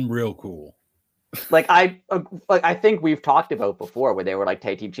 Unreal cool. Like I think we've talked about before where they were like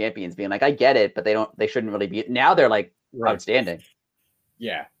tag team champions, being like, I get it, but they shouldn't really be. Now they're like outstanding.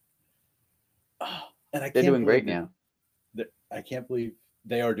 Yeah. And they're doing great now. I can't believe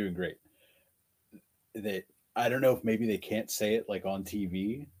they are doing great. I don't know if maybe they can't say it like on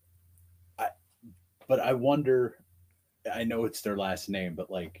TV. But I wonder, I know it's their last name, but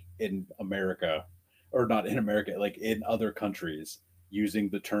like in America, or not in America, like in other countries, using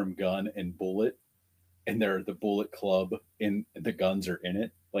the term gun and bullet, and they're the Bullet Club and the Guns are in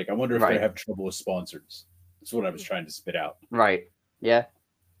it. Like, I wonder if they have trouble with sponsors. That's what I was trying to spit out. Right. Yeah.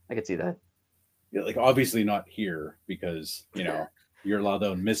 I could see that. Yeah, like, obviously not here because, you know, you're allowed to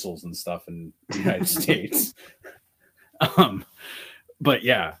own missiles and stuff in the United States. But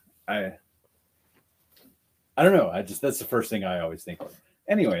yeah, I don't know. That's the first thing I always think of.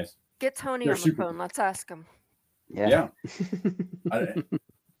 Anyways, get Tony on the phone. Let's ask him. Yeah.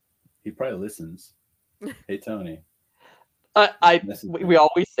 He probably listens. Hey, Tony. We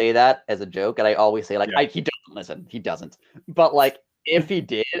always say that as a joke, and I always say like, he doesn't listen. He doesn't. But like, if he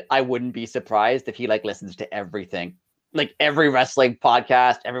did, I wouldn't be surprised if he like listens to everything, like every wrestling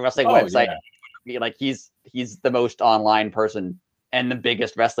podcast, every wrestling website. Yeah. Like he's the most online person and the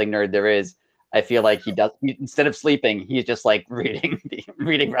biggest wrestling nerd there is. I feel like instead of sleeping, he's just like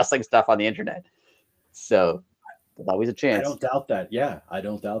reading wrestling stuff on the internet. So there's always a chance. I don't doubt that. Yeah, I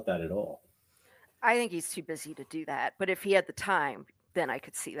don't doubt that at all. I think he's too busy to do that. But if he had the time, then I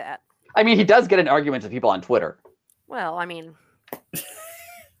could see that. I mean, he does get in arguments with people on Twitter. Well, I mean,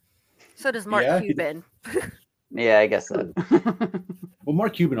 so does Mark Cuban. Yeah, I guess so. Well,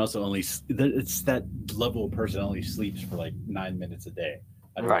 Mark Cuban also it's that level of person only sleeps for like 9 minutes a day.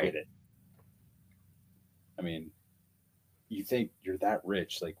 I don't get it. I mean, you think you're that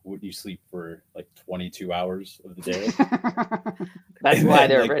rich, like wouldn't you sleep for like 22 hours of the day? That's why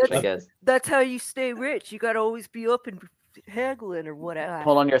they're rich, I guess. That's how you stay rich. You got to always be up and haggling or whatever.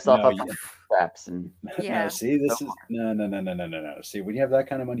 Pulling yourself up straps and no, see, this is no. See, when you have that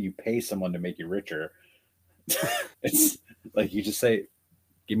kind of money, you pay someone to make you richer. It's like you just say,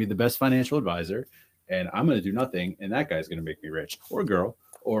 give me the best financial advisor and I'm going to do nothing. And that guy's going to make me rich, or girl,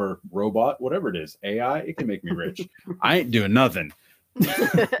 or robot, whatever it is. AI, it can make me rich. I ain't doing nothing.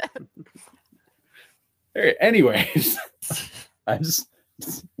 Anyways, I just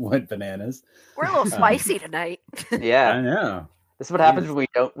went bananas. We're a little spicy tonight. Yeah, I know. This is what happens when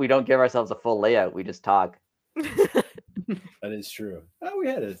we don't give ourselves a full layout. We just talk. That is true. Oh, we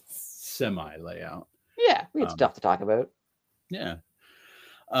had a semi layout. Yeah, we had stuff to talk about. Yeah.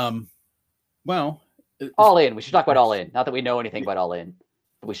 Well, All In. We should talk about All In. Not that we know anything about All In,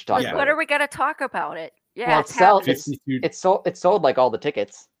 but we should talk about it. What are we going to talk about it? Yeah, well, it's sold like all the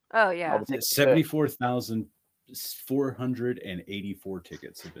tickets. Oh, yeah. 74,000 484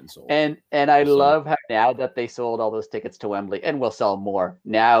 tickets have been sold. And I love how now that they sold all those tickets to Wembley, and will sell more,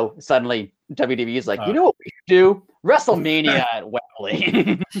 now suddenly WWE is like, you know what we should do? WrestleMania at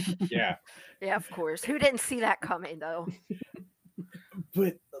Wembley. Yeah. Yeah, of course. Who didn't see that coming, though?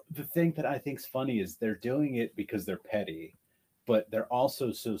 But the thing that I think is funny is they're doing it because they're petty, but they're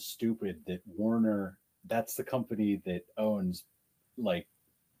also so stupid that Warner, that's the company that owns like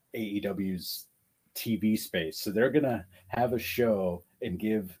AEW's TV space. So they're going to have a show and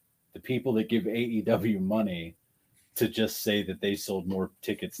give the people that give AEW money to just say that they sold more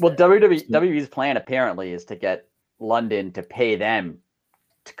tickets. Well, WWE's plan apparently is to get London to pay them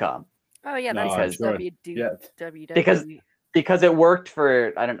to come. Oh yeah, that's WWE. Because it worked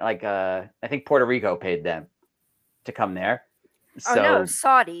for I think Puerto Rico paid them to come there. So, oh no,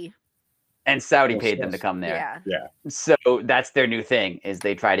 Saudi. And Saudi paid them to come there. Yeah. So that's their new thing, is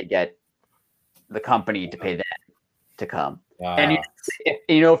they try to get the company to pay them to come. And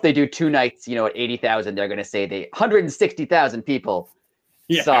if they do 2 nights, at 80,000, they're going to say 160,000 people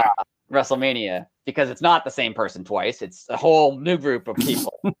saw WrestleMania, because it's not the same person twice. It's a whole new group of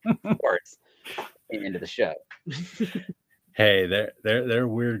people came into the show. Hey, they're a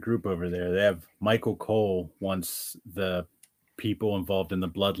weird group over there. They have Michael Cole wants the people involved in the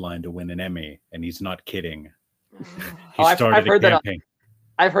bloodline to win an Emmy, and he's not kidding. I've heard that.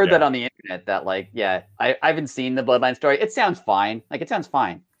 I've heard that on the internet. That I haven't seen the bloodline story. It sounds fine.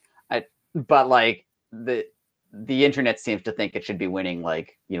 But the internet seems to think it should be winning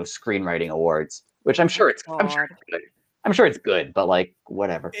screenwriting awards, which I'm sure it's good. I'm sure it's good, but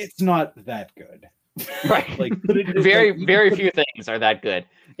whatever. It's not that good. Right. Very few things are that good.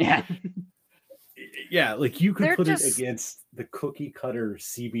 Yeah. Yeah, you could put it against the cookie cutter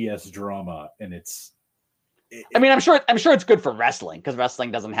CBS drama, and I'm sure it's good for wrestling, because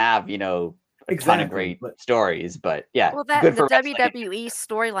wrestling doesn't have, a ton of great stories, but yeah. Well, the WWE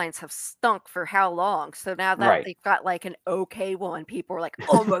storylines have stunk for how long? So now that they've got an okay one, people are like,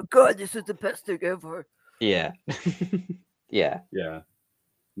 oh my God, this is the best thing ever. Yeah. Yeah.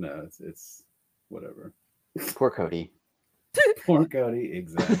 No, it's whatever. Poor Cody. Poor Cody,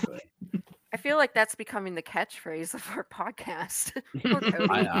 exactly. I feel like that's becoming the catchphrase of our podcast. Poor Cody.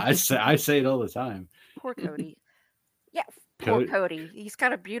 I say it all the time. Poor Cody. Yeah, poor Cody. He's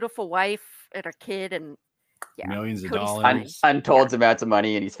got a beautiful wife and a kid, and millions of Cody's dollars, untold amounts of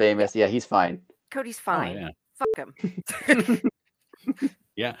money, and he's famous. Yeah, he's fine. Cody's fine. Oh, yeah. Fuck him.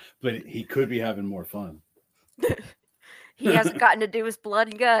 Yeah, but he could be having more fun. He hasn't gotten to do his blood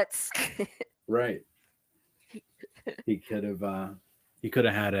and guts. Right. He could have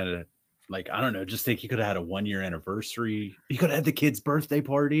had I don't know, just think he could have had a 1-year anniversary. He could have had the kid's birthday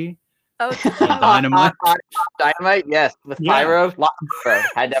party. Oh, Dynamite. Dynamite, yes. With pyro.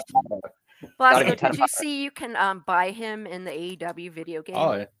 Had that pyro. Blasco, did you see you can buy him in the AEW video game?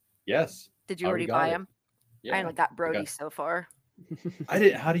 Oh, yes. Did you already buy him? Yeah. I only got Brody so far. I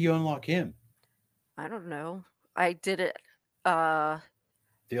didn't. How do you unlock him? I don't know. I did it. The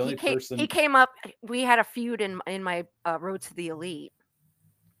only person he came up. We had a feud in my Road to the Elite.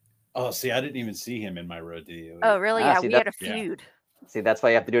 Oh, see, I didn't even see him in my Road to the Elite. Oh, really? Yeah, we had a feud. See, that's why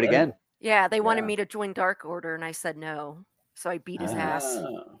you have to do it again. Yeah, they wanted me to join Dark Order, and I said no. So I beat his ass.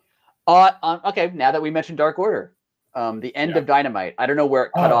 Okay, now that we mentioned Dark Order, the end of Dynamite. I don't know where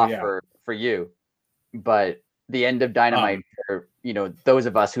it cut off for you, but the end of Dynamite for those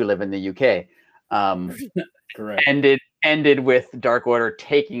of us who live in the UK, correct, ended with Dark Order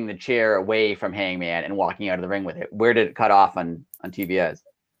taking the chair away from Hangman and walking out of the ring with it. Where did it cut off on TBS?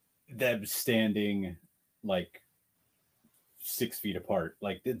 Them standing 6 feet apart.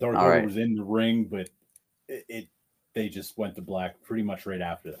 The Dark Order was in the ring, but they just went to black pretty much right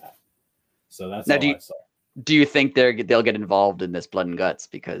after that. So that's all I saw. Do you think they'll get involved in this Blood and Guts?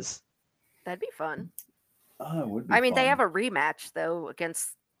 Because that'd be fun. It would be fun. They have a rematch though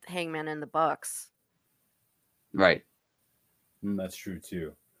against Hangman and the Bucks. Right. That's true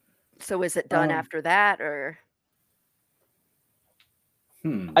too. So is it done after that, or?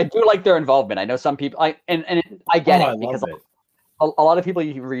 I do like their involvement. I know some people. I get it, because a lot of people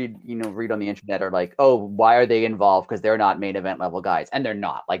you read on the internet are like, "Oh, why are they involved? Because they're not main event level guys," and they're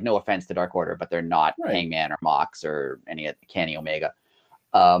not. No offense to Dark Order, but they're not Hangman or Mox or any of Kenny Omega.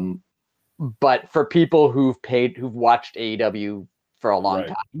 But for people who've watched AEW for a long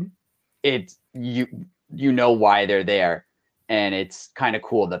time, it's you why they're there. And it's kind of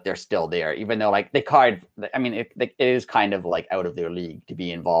cool that they're still there, even though they card. I mean, it is kind of out of their league to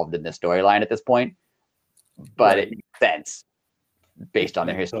be involved in this storyline at this point, but it makes sense based on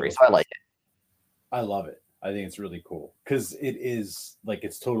their history. So I like it. I love it. I think it's really cool because it is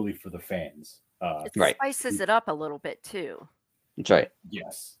it's totally for the fans. It Right. spices it up a little bit too. That's right.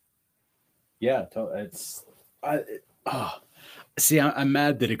 Yes. Yeah, see, I'm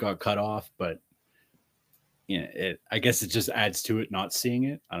mad that it got cut off, but I guess it just adds to it not seeing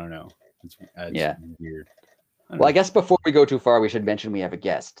it. I don't know. It's weird. Well, I guess before we go too far, we should mention we have a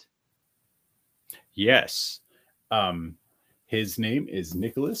guest. Yes. His name is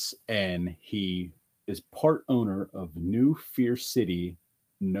Nicholas, and he is part owner of New Fear City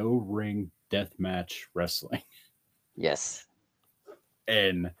No Ring Deathmatch Wrestling. Yes.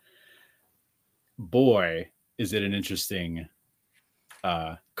 And boy, is it an interesting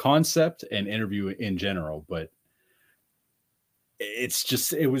concept and interview in general, but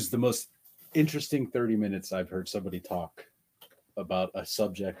it was the most interesting 30 minutes I've heard somebody talk about a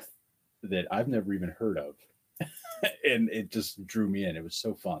subject that I've never even heard of. And it just drew me in. It was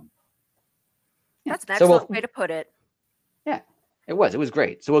so fun. That's an excellent way to put it. Yeah, it was. It was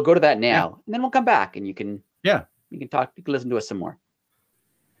great. So we'll go to that now, and then we'll come back, and you can talk. You can listen to us some more.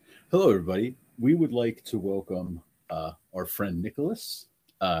 Hello, everybody. We would like to welcome our friend Nicholas.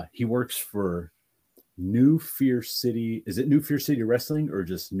 He works for New Fear City. Is it New Fear City Wrestling or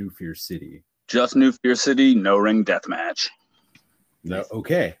just New Fear City? Just New Fear City No Ring Deathmatch. No.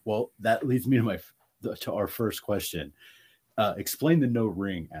 Okay. Well, that leads me to our first question. Explain the no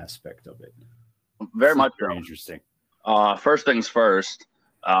ring aspect of it. Very much interesting. First things first.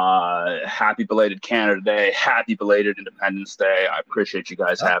 Happy belated Canada Day. Happy belated Independence Day. I appreciate you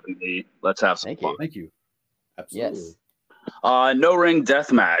guys having me. Let's have some fun. Thank you. Absolutely. Yes. No ring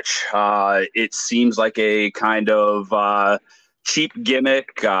deathmatch. It seems like a kind of cheap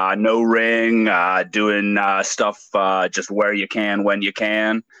gimmick. No ring. Doing stuff just where you can, when you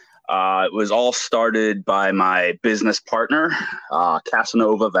can. It was all started by my business partner,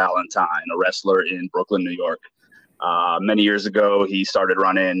 Casanova Valentine, a wrestler in Brooklyn, New York. Many years ago, he started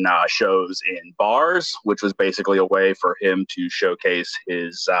running shows in bars, which was basically a way for him to showcase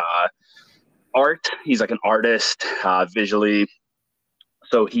his art. He's like an artist visually.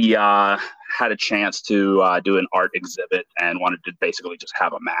 So he had a chance to do an art exhibit and wanted to basically just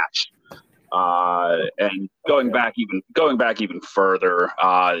have a match. And going back even further,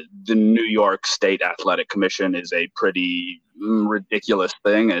 the New York State Athletic Commission is a pretty ridiculous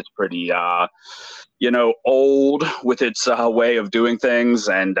thing. It's pretty, old with its way of doing things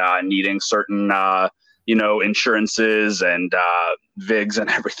and needing certain, insurances and VIGs and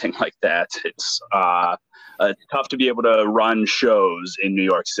everything like that. It's tough to be able to run shows in New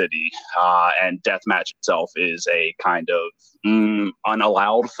York City, and deathmatch itself is a kind of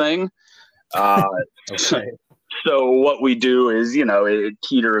unallowed thing. Okay. So what we do is, it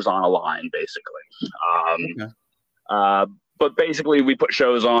teeters on a line, basically. But basically, we put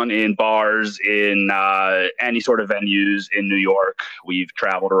shows on in bars, in any sort of venues in New York. We've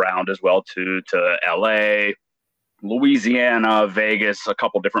traveled around as well to LA, Louisiana, Vegas, a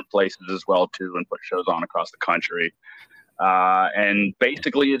couple different places as well too, and put shows on across the country. And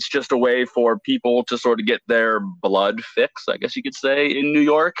basically, it's just a way for people to sort of get their blood fix, I guess you could say, in New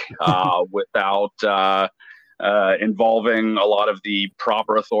York, without involving a lot of the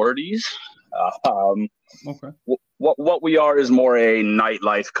proper authorities. Okay. What we are is more a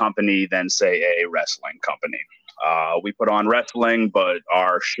nightlife company than, say, a wrestling company. We put on wrestling, but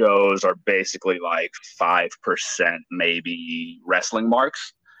our shows are basically like 5% maybe wrestling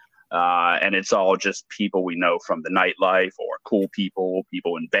marks. And it's all just people we know from the nightlife, or cool people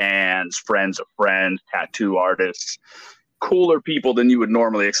in bands, friends of friends, tattoo artists, cooler people than you would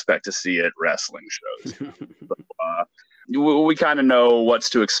normally expect to see at wrestling shows. So, we kind of know what's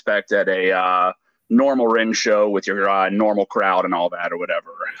to expect at a normal ring show with your normal crowd and all that, or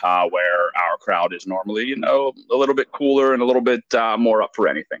whatever, where our crowd is normally, a little bit cooler and a little bit more up for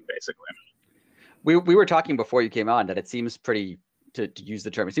anything, basically. We were talking before you came on that it seems pretty, to use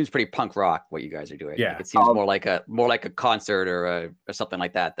the term, it seems pretty punk rock what you guys are doing. Yeah. Like it seems more like a concert or something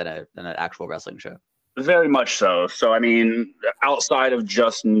like that than an actual wrestling show. Very much so. So, I mean, outside of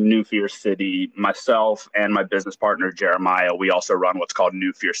just New Fear City, myself and my business partner, Jeremiah, we also run what's called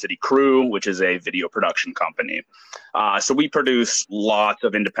New Fear City Crew, which is a video production company. So we produce lots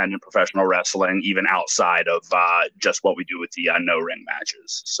of independent professional wrestling, even outside of just what we do with the no-ring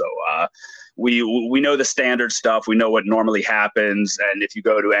matches. So we know the standard stuff. We know what normally happens. And if you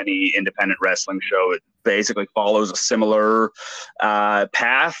go to any independent wrestling show, it basically follows a similar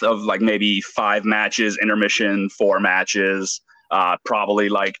path of like maybe 5 matches, intermission, 4 matches, probably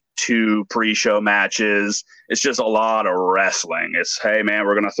like 2 pre-show matches. It's just a lot of wrestling. It's, hey man,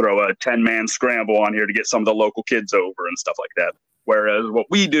 we're going to throw a 10-man scramble on here to get some of the local kids over and stuff like that. Whereas what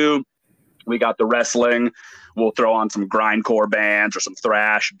we do We got the wrestling. We'll throw on some grindcore bands or some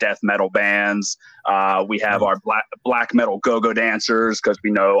thrash, death metal bands. We have our black metal go-go dancers because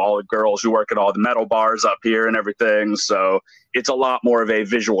we know all the girls who work at all the metal bars up here and everything. So it's a lot more of a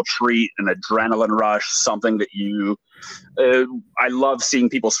visual treat, an adrenaline rush, something that I love seeing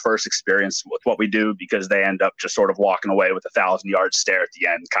people's first experience with what we do because they end up just sort of walking away with a 1,000-yard stare at the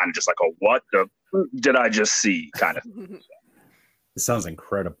end, kind of just like, oh, what did I just see? Kind of. It sounds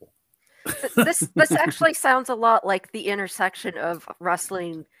incredible. This actually sounds a lot like the intersection of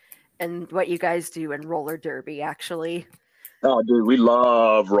wrestling and what you guys do in roller derby, actually. Oh, dude, we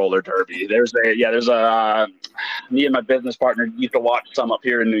love roller derby. There's me and my business partner used to watch some up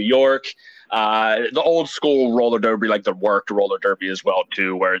here in New York. The old school roller derby, like the worked roller derby as well,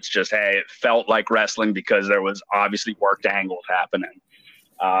 too, where it's just, hey, it felt like wrestling because there was obviously worked angles happening.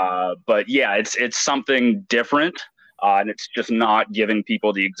 But yeah, it's something different. And it's just not giving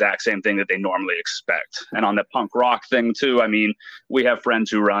people the exact same thing that they normally expect. And on the punk rock thing, too, I mean, we have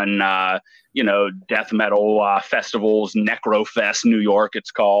friends who run, death metal festivals, Necrofest New York, it's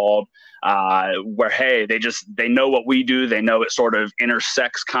called, where, hey, they know what we do. They know it sort of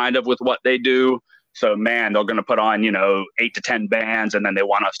intersects kind of with what they do. So, man, they're going to put on, 8 to 10 bands, and then they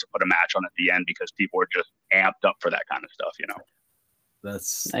want us to put a match on at the end because people are just amped up for that kind of stuff,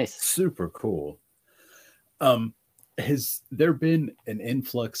 That's nice. Super cool. Has there been an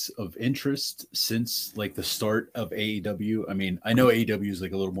influx of interest since like the start of AEW? I mean, I know AEW is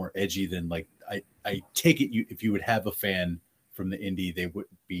like a little more edgy than like I take it if you would have a fan from the indie, they would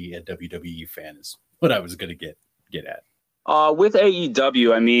be a WWE fan is what I was going to get at. With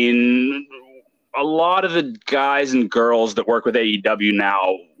AEW, I mean, a lot of the guys and girls that work with AEW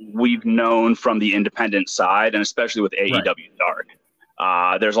now, we've known from the independent side, and especially with AEW Dark.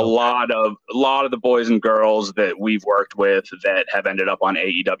 There's a lot of the boys and girls that we've worked with that have ended up on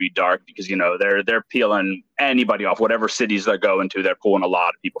AEW Dark because they're peeling anybody off whatever cities they're going to. They're pulling a lot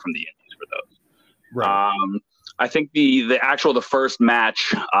of people from the indies for those. Right. I think the first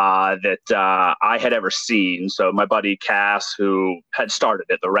match that I had ever seen. So my buddy Cass, who had started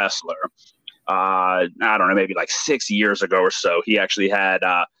it, the wrestler, I don't know, maybe like 6 years ago or so, he actually had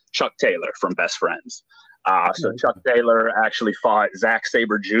Chuck Taylor from Best Friends. So Chuck Taylor actually fought Zack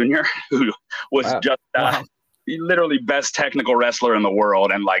Sabre Jr., who was literally best technical wrestler in the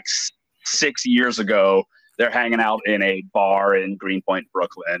world. And like 6 years ago, they're hanging out in a bar in Greenpoint,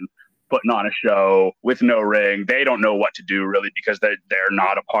 Brooklyn, putting on a show with no ring. They don't know what to do really because they're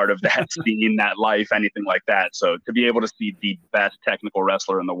not a part of that scene, that life, anything like that. So to be able to see the best technical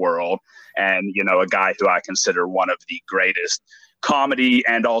wrestler in the world and, a guy who I consider one of the greatest comedy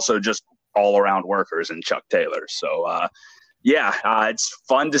and also just all-around workers in Chuck Taylor. So it's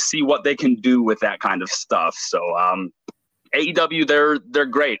fun to see what they can do with that kind of stuff. So AEW, they're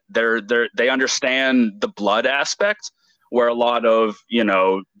great. They understand the blood aspect, where a lot of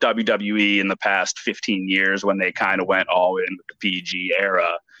WWE in the past 15 years, when they kind of went all in with the PG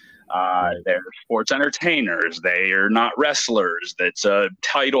era, they're sports entertainers. They are not wrestlers. That's a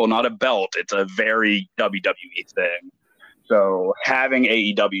title, not a belt. It's a very WWE thing. So having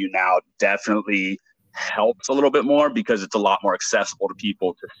AEW now definitely helps a little bit more because it's a lot more accessible to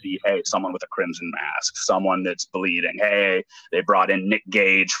people to see, hey, someone with a crimson mask, someone that's bleeding. Hey, they brought in Nick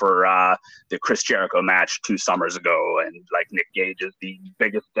Gage for the Chris Jericho match 2 summers ago. And like Nick Gage is the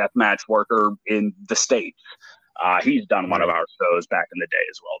biggest deathmatch worker in the state. He's done one of our shows back in the day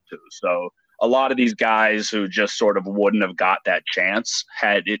as well, too. So a lot of these guys who just sort of wouldn't have got that chance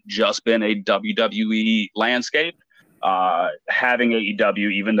had it just been a WWE landscape. Having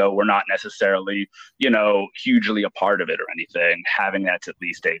AEW, even though we're not necessarily, hugely a part of it or anything, having that's at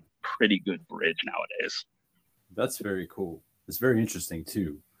least a pretty good bridge nowadays. That's very cool. It's very interesting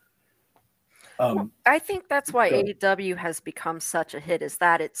too. I think that's why AEW has become such a hit, is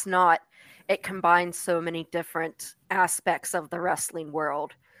that it combines so many different aspects of the wrestling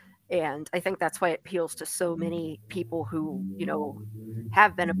world. And I think that's why it appeals to so many people who,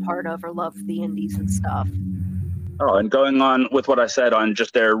 have been a part of or love the indies and stuff. Oh, and going on with what I said on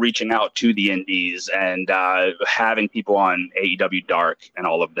just their reaching out to the indies and having people on AEW Dark and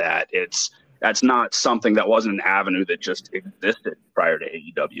all of that, that's not something that wasn't an avenue that just existed prior to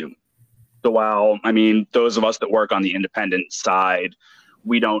AEW. So while, I mean, those of us that work on the independent side,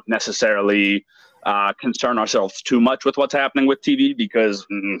 we don't necessarily concern ourselves too much with what's happening with TV because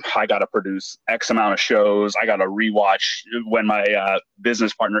I got to produce X amount of shows. I got to rewatch when my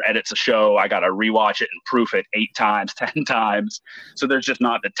business partner edits a show. I got to rewatch it and proof it 8 times, 10 times. So there's just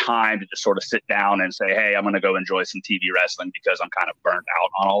not the time to just sort of sit down and say, hey, I'm going to go enjoy some TV wrestling because I'm kind of burnt out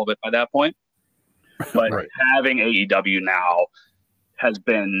on all of it by that point. But having AEW now has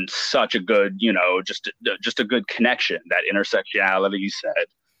been such a good, just a good connection. That intersectionality you said,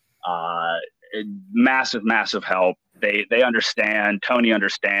 massive help. They understand. Tony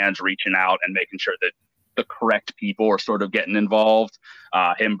understands reaching out and making sure that the correct people are sort of getting involved.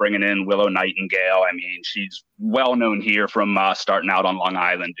 Him bringing in Willow Nightingale. I mean, she's well known here from starting out on Long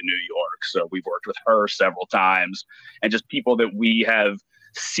Island in New York. So we've worked with her several times, and just people that we have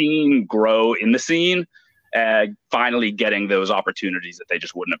seen grow in the scene, finally getting those opportunities that they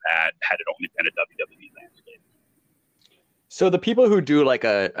just wouldn't have had it only been a WWE landscape. So the people who do like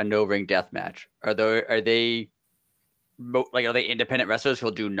a no ring death match, are they independent wrestlers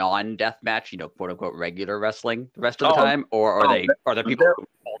who'll do non-death match, quote unquote regular wrestling the rest of the time, or are there people who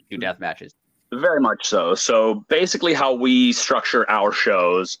do death matches? Very much so. So basically how we structure our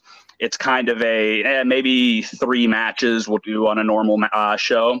shows, it's kind of maybe 3 matches we'll do on a normal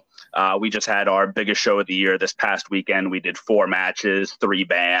show. We just had our biggest show of the year this past weekend. We did 4 matches, 3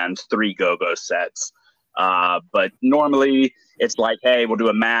 bands, 3 go-go sets. But normally it's like, hey, we'll do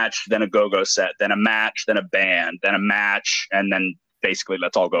a match, then a go-go set, then a match, then a band, then a match, and then basically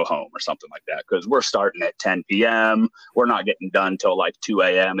let's all go home or something like that, because we're starting at 10 p.m. We're not getting done till like 2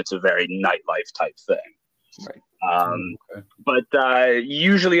 a.m. It's a very nightlife type thing. Right. But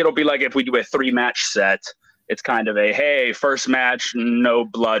usually it'll be like if we do a 3-match set, it's kind of a, hey, first match, no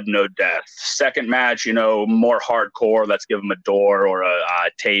blood, no death. Second match, more hardcore. Let's give them a door or a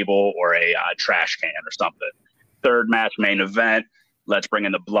table or a trash can or something. Third match, main event. Let's bring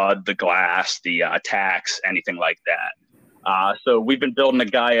in the blood, the glass, the tacks, anything like that. So we've been building a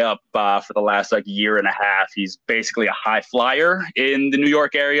guy up for the last year and a half. He's basically a high flyer in the New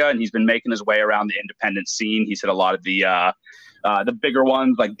York area, and he's been making his way around the independent scene. He's hit a lot of the bigger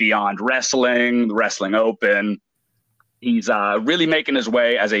ones like Beyond Wrestling, the Wrestling Open. He's really making his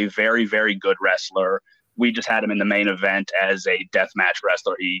way as a very, very good wrestler. We just had him in the main event as a deathmatch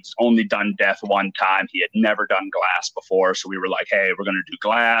wrestler. He's only done death 1 time. He had never done glass before. So we were like, hey, we're going to do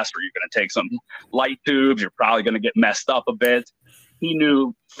glass, or you're going to take some light tubes. You're probably going to get messed up a bit. He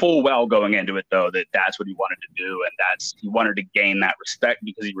knew full well going into it, though, that that's what he wanted to do. And he wanted to gain that respect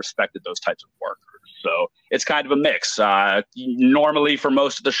because he respected those types of workers. So it's kind of a mix. Normally for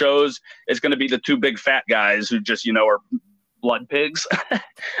most of the shows, it's going to be the 2 big fat guys who just, are blood pigs.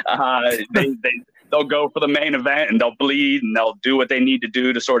 They'll go for the main event and they'll bleed and they'll do what they need to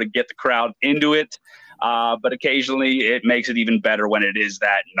do to sort of get the crowd into it. But occasionally it makes it even better when it is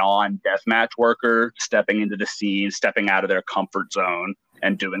that non-deathmatch worker stepping into the scene, stepping out of their comfort zone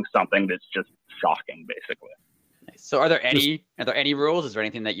and doing something that's just shocking, basically. So are there any rules? Is there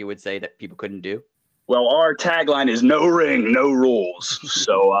anything that you would say that people couldn't do? Well, our tagline is no ring, no rules.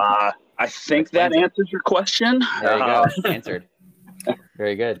 So I think that answers your question. There you go. Answered.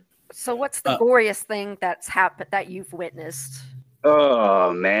 Very good. So what's the goriest thing that's happened that you've witnessed?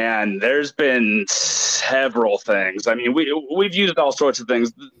 Oh, man, there's been several things. I mean, we've used all sorts of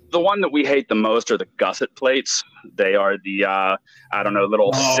things. The one that we hate the most are the gusset plates. They are the,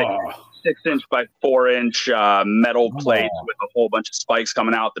 little 6-inch by 4-inch metal plates with a whole bunch of spikes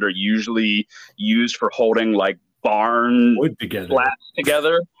coming out that are usually used for holding like barn slats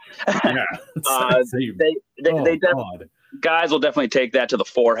together. Yeah. Guys will definitely take that to the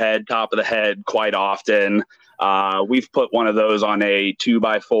forehead, top of the head quite often. We've put one of those on a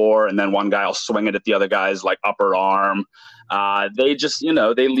 2x4, and then one guy will swing it at the other guy's like upper arm. They just,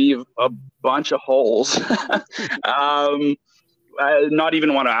 they leave a bunch of holes. Not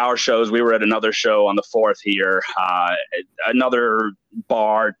even one of our shows. We were at another show on the 4th here. Another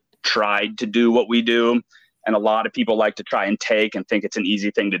bar tried to do what we do. And a lot of people like to try and take and think it's an easy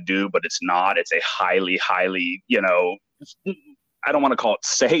thing to do, but it's not. It's a highly, highly, I don't want to call it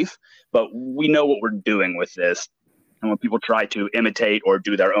safe, but we know what we're doing with this. And when people try to imitate or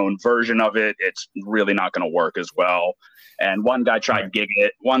do their own version of it, it's really not going to work as well. And one guy tried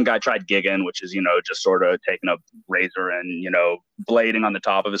gigging, which is, just sort of taking a razor and, blading on the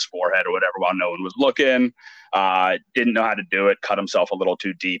top of his forehead or whatever while no one was looking. Didn't know how to do it, cut himself a little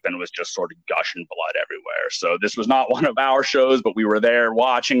too deep and was just sort of gushing blood everywhere. So this was not one of our shows, but we were there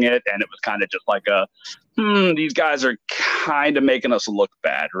watching it. And it was kind of just like these guys are kind of making us look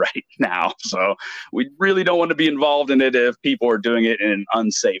bad right now. So we really don't want to be involved in it if people are doing it in an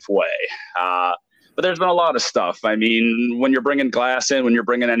unsafe way. But there's been a lot of stuff. I mean, when you're bringing glass in, when you're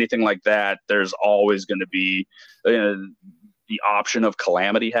bringing anything like that, there's always going to be the option of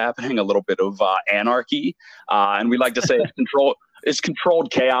calamity happening, a little bit of anarchy. And we like to say it's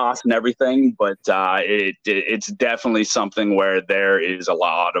controlled chaos and everything, but it's definitely something where there is a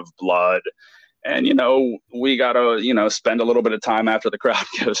lot of blood. And, we got to, spend a little bit of time after the crowd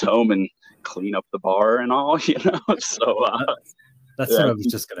goes home and clean up the bar and all, So That's what I was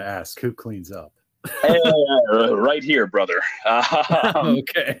just going to ask. Who cleans up? Right here, brother.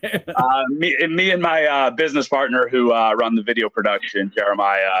 Okay. Me and my business partner who run the video production,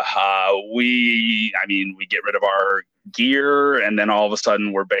 Jeremiah, we get rid of our gear, and then all of a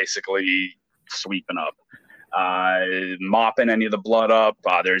sudden we're basically sweeping up, mopping any of the blood up.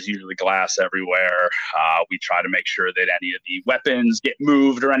 There's usually glass everywhere. We try to make sure that any of the weapons get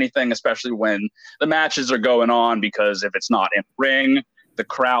moved or anything, especially when the matches are going on, because if it's not in the ring, the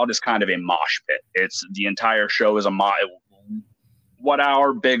crowd is kind of a mosh pit. It's the entire show is a what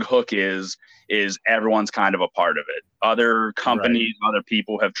our big hook is everyone's kind of a part of it. Other companies, other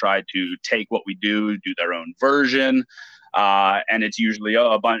people have tried to take what we do their own version. And it's usually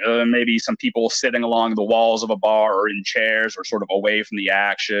a bunch, maybe some people sitting along the walls of a bar or in chairs or sort of away from the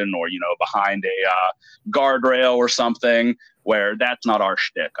action, or, behind a guardrail or something, where that's not our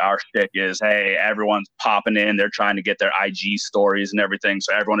shtick. Our shtick is, hey, everyone's popping in. They're trying to get their IG stories and everything.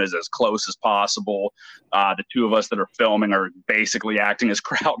 So everyone is as close as possible. The two of us that are filming are basically acting as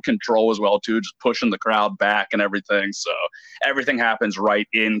crowd control as well, too, just pushing the crowd back and everything. So everything happens right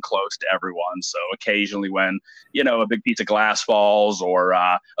in close to everyone. So occasionally when, a big piece of glass falls or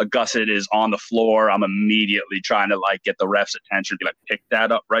a gusset is on the floor, I'm immediately trying to get the ref's attention, be like, pick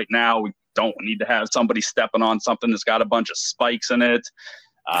that up right now. We don't need to have somebody stepping on something that's got a bunch of spikes in it.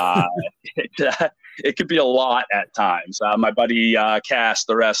 It could be a lot at times. My buddy Cass,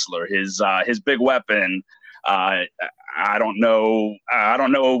 the wrestler, his big weapon. I don't know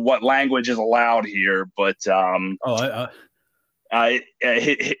what language is allowed here, but his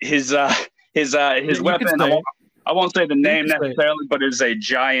weapon. I won't say the name necessarily, but it's a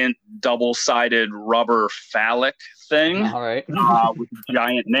giant double-sided rubber phallic thing. All right. With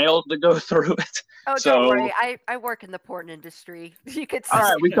giant nails that go through it. Oh, don't worry. I work in the porn industry. You could say.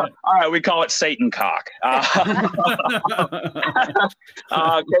 We call it Satan cock.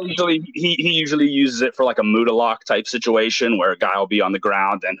 Occasionally, he usually uses it for like a Muda lock type situation where a guy will be on the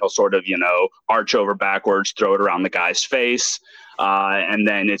ground and he'll sort of, arch over backwards, throw it around the guy's face. And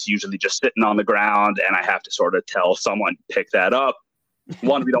then it's usually just sitting on the ground, and I have to sort of tell someone to pick that up.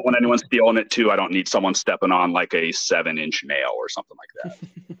 One, we don't want anyone stealing it. Two, I don't need someone stepping on like a 7-inch nail or something like that.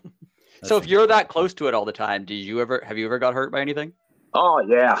 So if you're that close to it all the time, have you ever got hurt by anything? Oh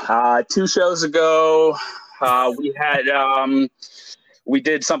yeah. 2 shows ago, we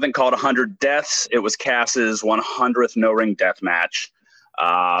did something called 100 Deaths. It was Cass's 100th no-ring death match.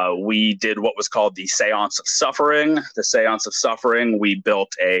 We did what was called the Seance of Suffering. The Seance of Suffering, we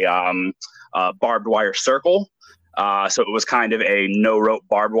built a barbed wire circle. So it was kind of a no-rope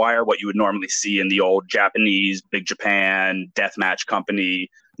barbed wire, what you would normally see in the old Japanese, Big Japan, deathmatch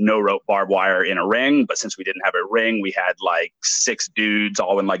company, no-rope barbed wire in a ring. But since we didn't have a ring, we had like 6 dudes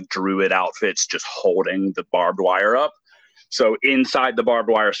all in like druid outfits just holding the barbed wire up. So inside the barbed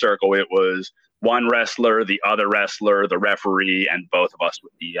wire circle, it was one wrestler, the other wrestler, the referee, and both of us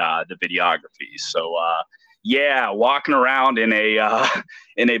with the videography. So walking around in a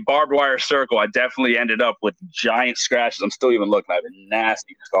barbed wire circle, I definitely ended up with giant scratches. I'm still even looking. I have a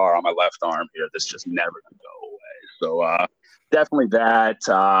nasty scar on my left arm here that's just never gonna go away. So definitely that.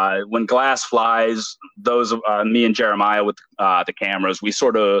 When glass flies, those me and Jeremiah with the cameras, we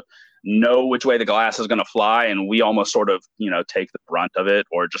sort of know which way the glass is going to fly, and we almost sort of take the brunt of it,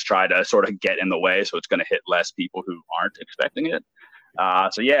 or just try to sort of get in the way so it's going to hit less people who aren't expecting it.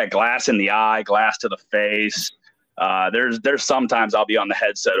 Glass in the eye, glass to the face. There's sometimes I'll be on the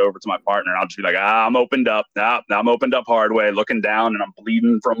headset over to my partner and I'll just be like, I'm opened up. I'm opened up hard way, looking down, and I'm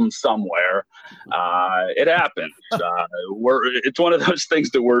bleeding from somewhere. It happens. It's one of those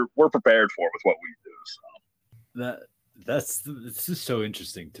things that we're prepared for with what we do. So. This is so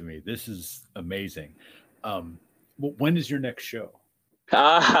interesting to me. This is amazing. When is your next show?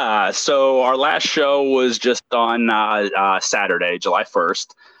 So our last show was just on Saturday, July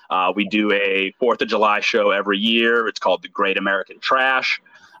 1st. We do a 4th of July show every year. It's called the Great American Trash,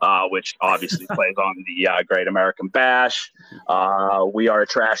 which obviously plays on the Great American Bash. We are a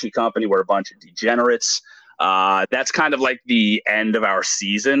trashy company. We're a bunch of degenerates. That's kind of like the end of our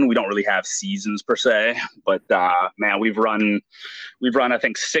season. We don't really have seasons per se, but man, we've run I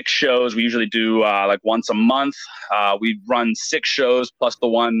think 6 shows. We usually do like once a month. We run 6 shows plus the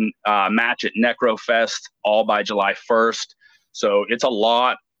one match at Necrofest, all by July 1st. So it's a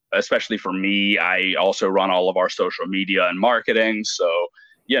lot, especially for me. I also run all of our social media and marketing. So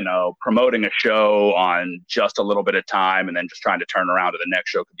promoting a show on just a little bit of time and then just trying to turn around to the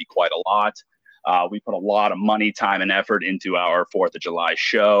next show could be quite a lot. We put a lot of money, time, and effort into our 4th of July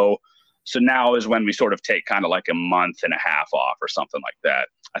show. So now is when we sort of take kind of like a month and a half off or something like that.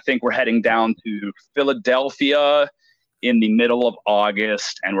 I think we're heading down to Philadelphia in the middle of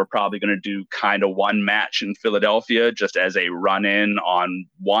August, and we're probably going to do kind of one match in Philadelphia just as a run-in on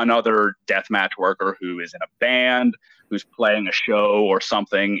one other deathmatch worker who is in a band, who's playing a show or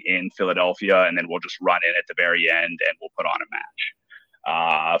something in Philadelphia, and then we'll just run in at the very end and we'll put on a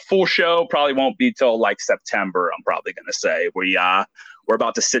match. Full show probably won't be till like September, I'm probably going to say. We're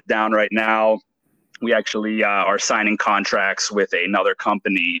about to sit down right now. We actually are signing contracts with another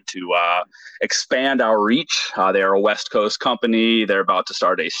company to expand our reach. They are a West Coast company. They're about to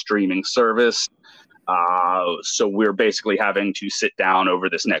start a streaming service. So we're basically having to sit down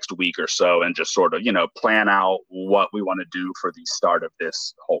over this next week or so and just sort of, plan out what we want to do for the start of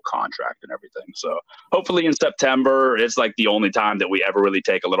this whole contract and everything. So hopefully in September, it's like the only time that we ever really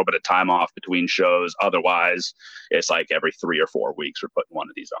take a little bit of time off between shows. Otherwise, it's like every 3 or 4 weeks we're putting one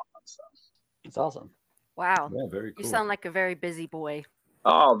of these on. So. It's awesome. Wow. Yeah, very cool. You sound like a very busy boy.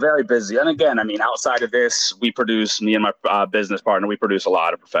 Oh, very busy. And again, I mean, outside of this, me and my business partner, we produce a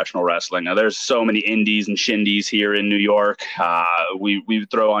lot of professional wrestling. Now, there's so many indies and shindies here in New York. We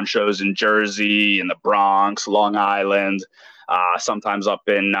throw on shows in Jersey, in the Bronx, Long Island, sometimes up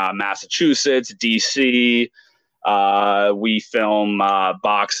in Massachusetts, DC. We film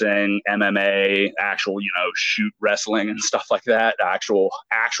boxing, MMA, actual, shoot wrestling and stuff like that, actual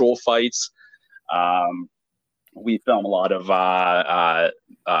fights. We film a lot of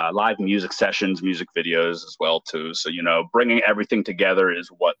live music sessions, music videos as well too. So, bringing everything together is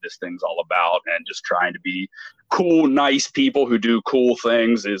what this thing's all about, and just trying to be cool, nice people who do cool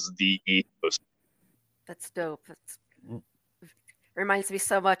things is the ethos. That's dope. Reminds me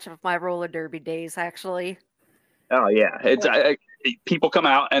so much of my roller derby days, actually. Oh yeah, people come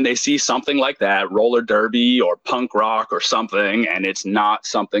out and they see something like that, roller derby or punk rock or something, and it's not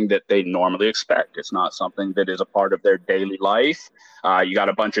something that they normally expect. It's not something that is a part of their daily life. You got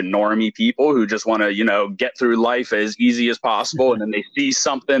a bunch of normie people who just want to, get through life as easy as possible, and then they see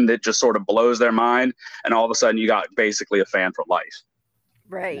something that just sort of blows their mind, and all of a sudden you got basically a fan for life.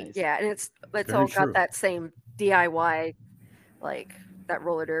 Right. Nice. Yeah, and it's Very all true. got that same DIY, like that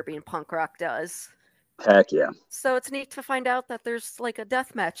roller derby and punk rock does. Heck yeah. So it's neat to find out that there's like a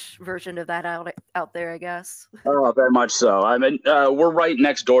deathmatch version of that out there, I guess. Oh, very much so. I mean, we're right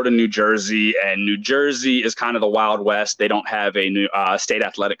next door to New Jersey, and New Jersey is kind of the Wild West. They don't have a new state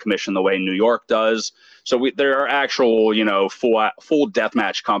athletic commission the way New York does. So there are actual, full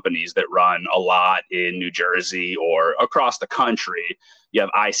deathmatch companies that run a lot in New Jersey or across the country. You have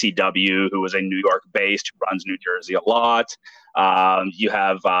ICW, who is a New York based, who runs New Jersey a lot. You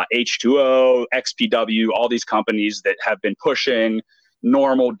have H2O, XPW, all these companies that have been pushing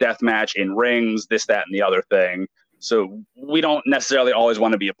normal deathmatch in rings, this, that, and the other thing. So we don't necessarily always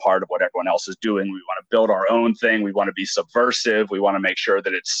want to be a part of what everyone else is doing. We want to build our own thing. We want to be subversive. We want to make sure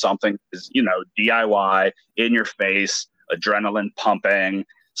that it's something, DIY, in your face, adrenaline pumping,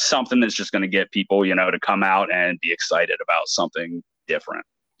 something that's just going to get people, to come out and be excited about something different.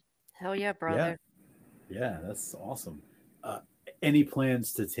 Hell yeah, brother. Yeah, that's awesome. Any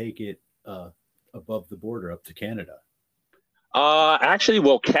plans to take it above the border up to Canada? Actually,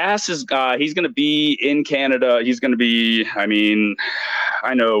 well, Cass is he's going to be in Canada. He's going to be,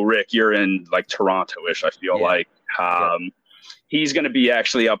 I know, Rick, you're in like Toronto-ish, I feel like. He's going to be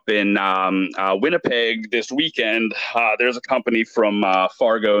actually up in Winnipeg this weekend. There's a company from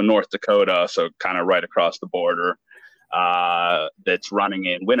Fargo, North Dakota, so kind of right across the border, that's running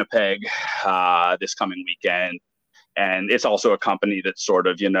in Winnipeg this coming weekend. And it's also a company that's sort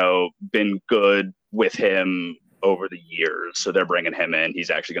of, been good with him over the years. So they're bringing him in. He's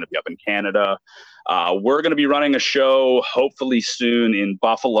actually going to be up in Canada. We're going to be running a show hopefully soon in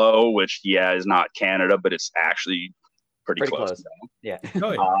Buffalo, which, is not Canada, but it's actually pretty close. Yeah.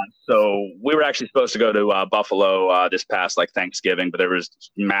 Oh, yeah. So we were actually supposed to go to Buffalo this past Thanksgiving, but there was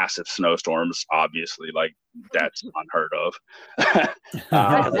massive snowstorms. Obviously, that's unheard of.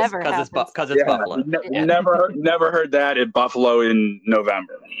 Because it's Buffalo. Never heard that in Buffalo in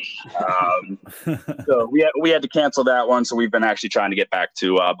November. So we had to cancel that one. So we've been actually trying to get back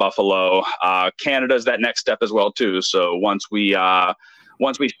to Buffalo. Canada's that next step as well too. So once we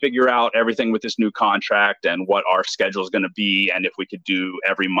figure out everything with this new contract and what our schedule is going to be, and if we could do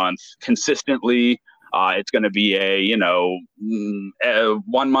every month consistently, it's going to be a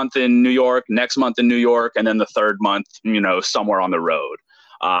 1 month in New York, next month in New York, and then the third month, somewhere on the road.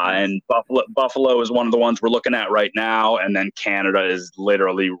 And Buffalo is one of the ones we're looking at right now, and then Canada is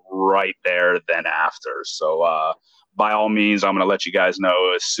literally right there then after. So by all means, I'm going to let you guys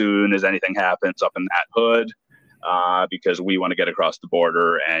know as soon as anything happens up in that hood. Because we want to get across the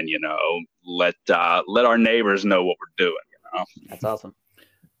border and, let our neighbors know what we're doing. That's awesome.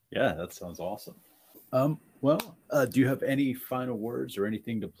 Yeah, that sounds awesome. Well, do you have any final words or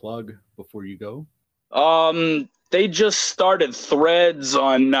anything to plug before you go? They just started Threads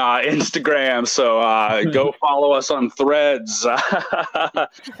on Instagram, so go follow us on Threads. Like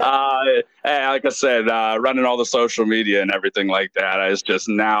I said, running all the social media and everything like that. It's just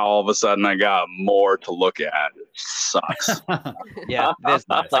now all of a sudden I got more to look at. It sucks. Yeah,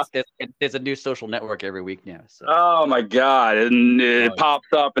 there's a new social network every week now. So. Oh my God. And it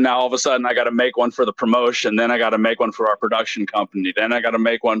pops up and now all of a sudden I got to make one for the promotion. Then I got to make one for our production company. Then I got to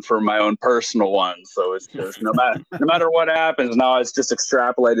make one for my own personal one. So it's just no matter what happens, now it's just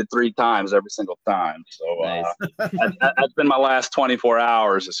extrapolated 3 times every single time. So Nice. That's been my last 24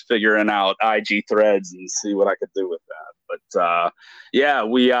 hours is figuring out IG Threads and see what I could do with that. But yeah,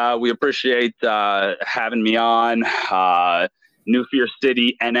 we appreciate having me on. New Fear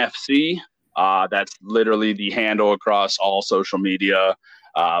City NFC. That's literally the handle across all social media.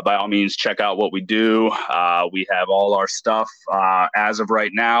 By all means, check out what we do. We have all our stuff as of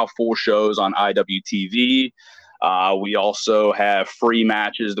right now, full shows on IWTV. We also have free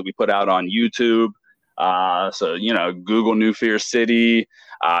matches that we put out on YouTube. So, Google New Fear City,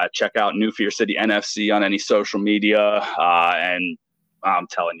 check out New Fear City NFC on any social media. And I'm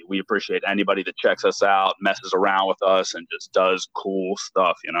telling you, we appreciate anybody that checks us out, messes around with us, and just does cool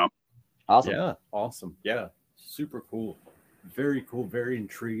stuff, Awesome. Yeah, awesome. Yeah, super cool. Very cool, very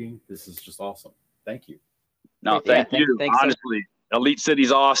intriguing. This is just awesome. Thank you. No, thank you. Honestly, Elite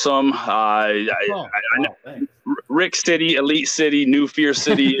City's awesome. Rick City, Elite City, New Fear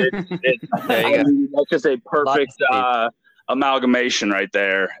City. That's just a perfect amalgamation right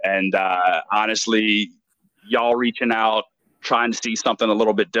there. And honestly, y'all reaching out, trying to see something a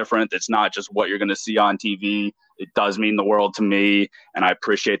little bit different that's not just what you're going to see on TV. It does mean the world to me. And I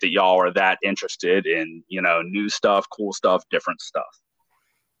appreciate that y'all are that interested in, new stuff, cool stuff, different stuff.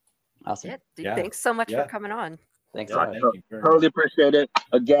 Awesome. Yeah, dude, thanks so much for coming on. Thanks. Thank you totally appreciate it.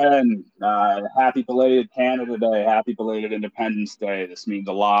 Again, happy belated Canada Day. Happy belated Independence Day. This means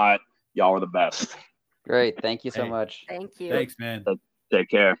a lot. Y'all are the best. Great. Thank you so much. Thank you. Thanks, man. Take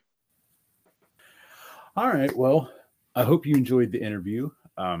care. All right. Well, I hope you enjoyed the interview.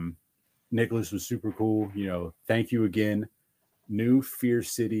 Nicholas was super cool. Thank you again. New Fear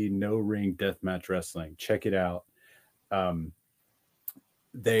City No Ring Deathmatch Wrestling. Check it out.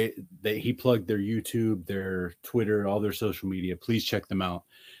 He plugged their YouTube, their Twitter, all their social media. Please check them out.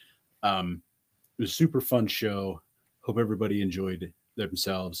 It was a super fun show. Hope everybody enjoyed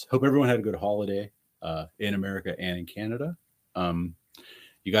themselves. Hope everyone had a good holiday in America and in Canada.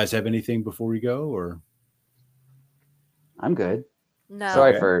 You guys have anything before we go, or? I'm good. No.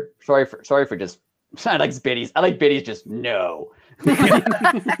 Sorry for just. I like Biddy's just no.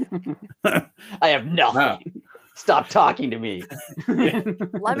 I have nothing. Wow. Stop talking to me.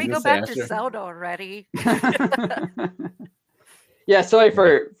 Let me go back to Zelda already. Yeah, sorry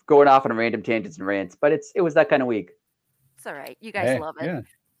for going off on random tangents and rants, but it was that kind of week. It's all right. You guys love it. Yeah.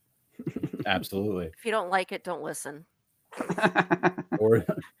 Absolutely. If you don't like it, don't listen. or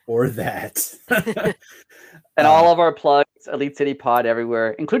that. And all of our plugs, Elite City Pod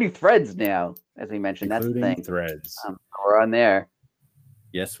everywhere, including Threads now, as we mentioned. That's the thing. Threads. We're on there.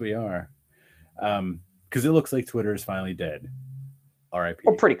 Yes, we are. Because it looks like Twitter is finally dead. R.I.P.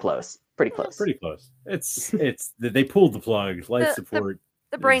 Well, pretty close. Pretty close. It's they pulled the plug. Life support.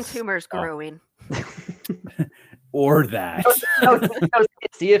 The brain tumor is growing. Or that.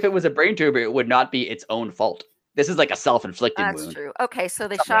 See, if it was a brain tumor, it would not be its own fault. This is like a self-inflicted wound. That's true. Okay, so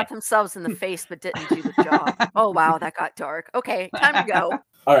they shot themselves in the face but didn't do the job. Oh, wow, that got dark. Okay, time to go.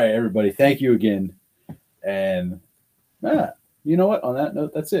 All right, everybody. Thank you again. And you know what? On that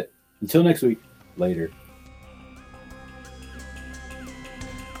note, that's it. Until next week. Later.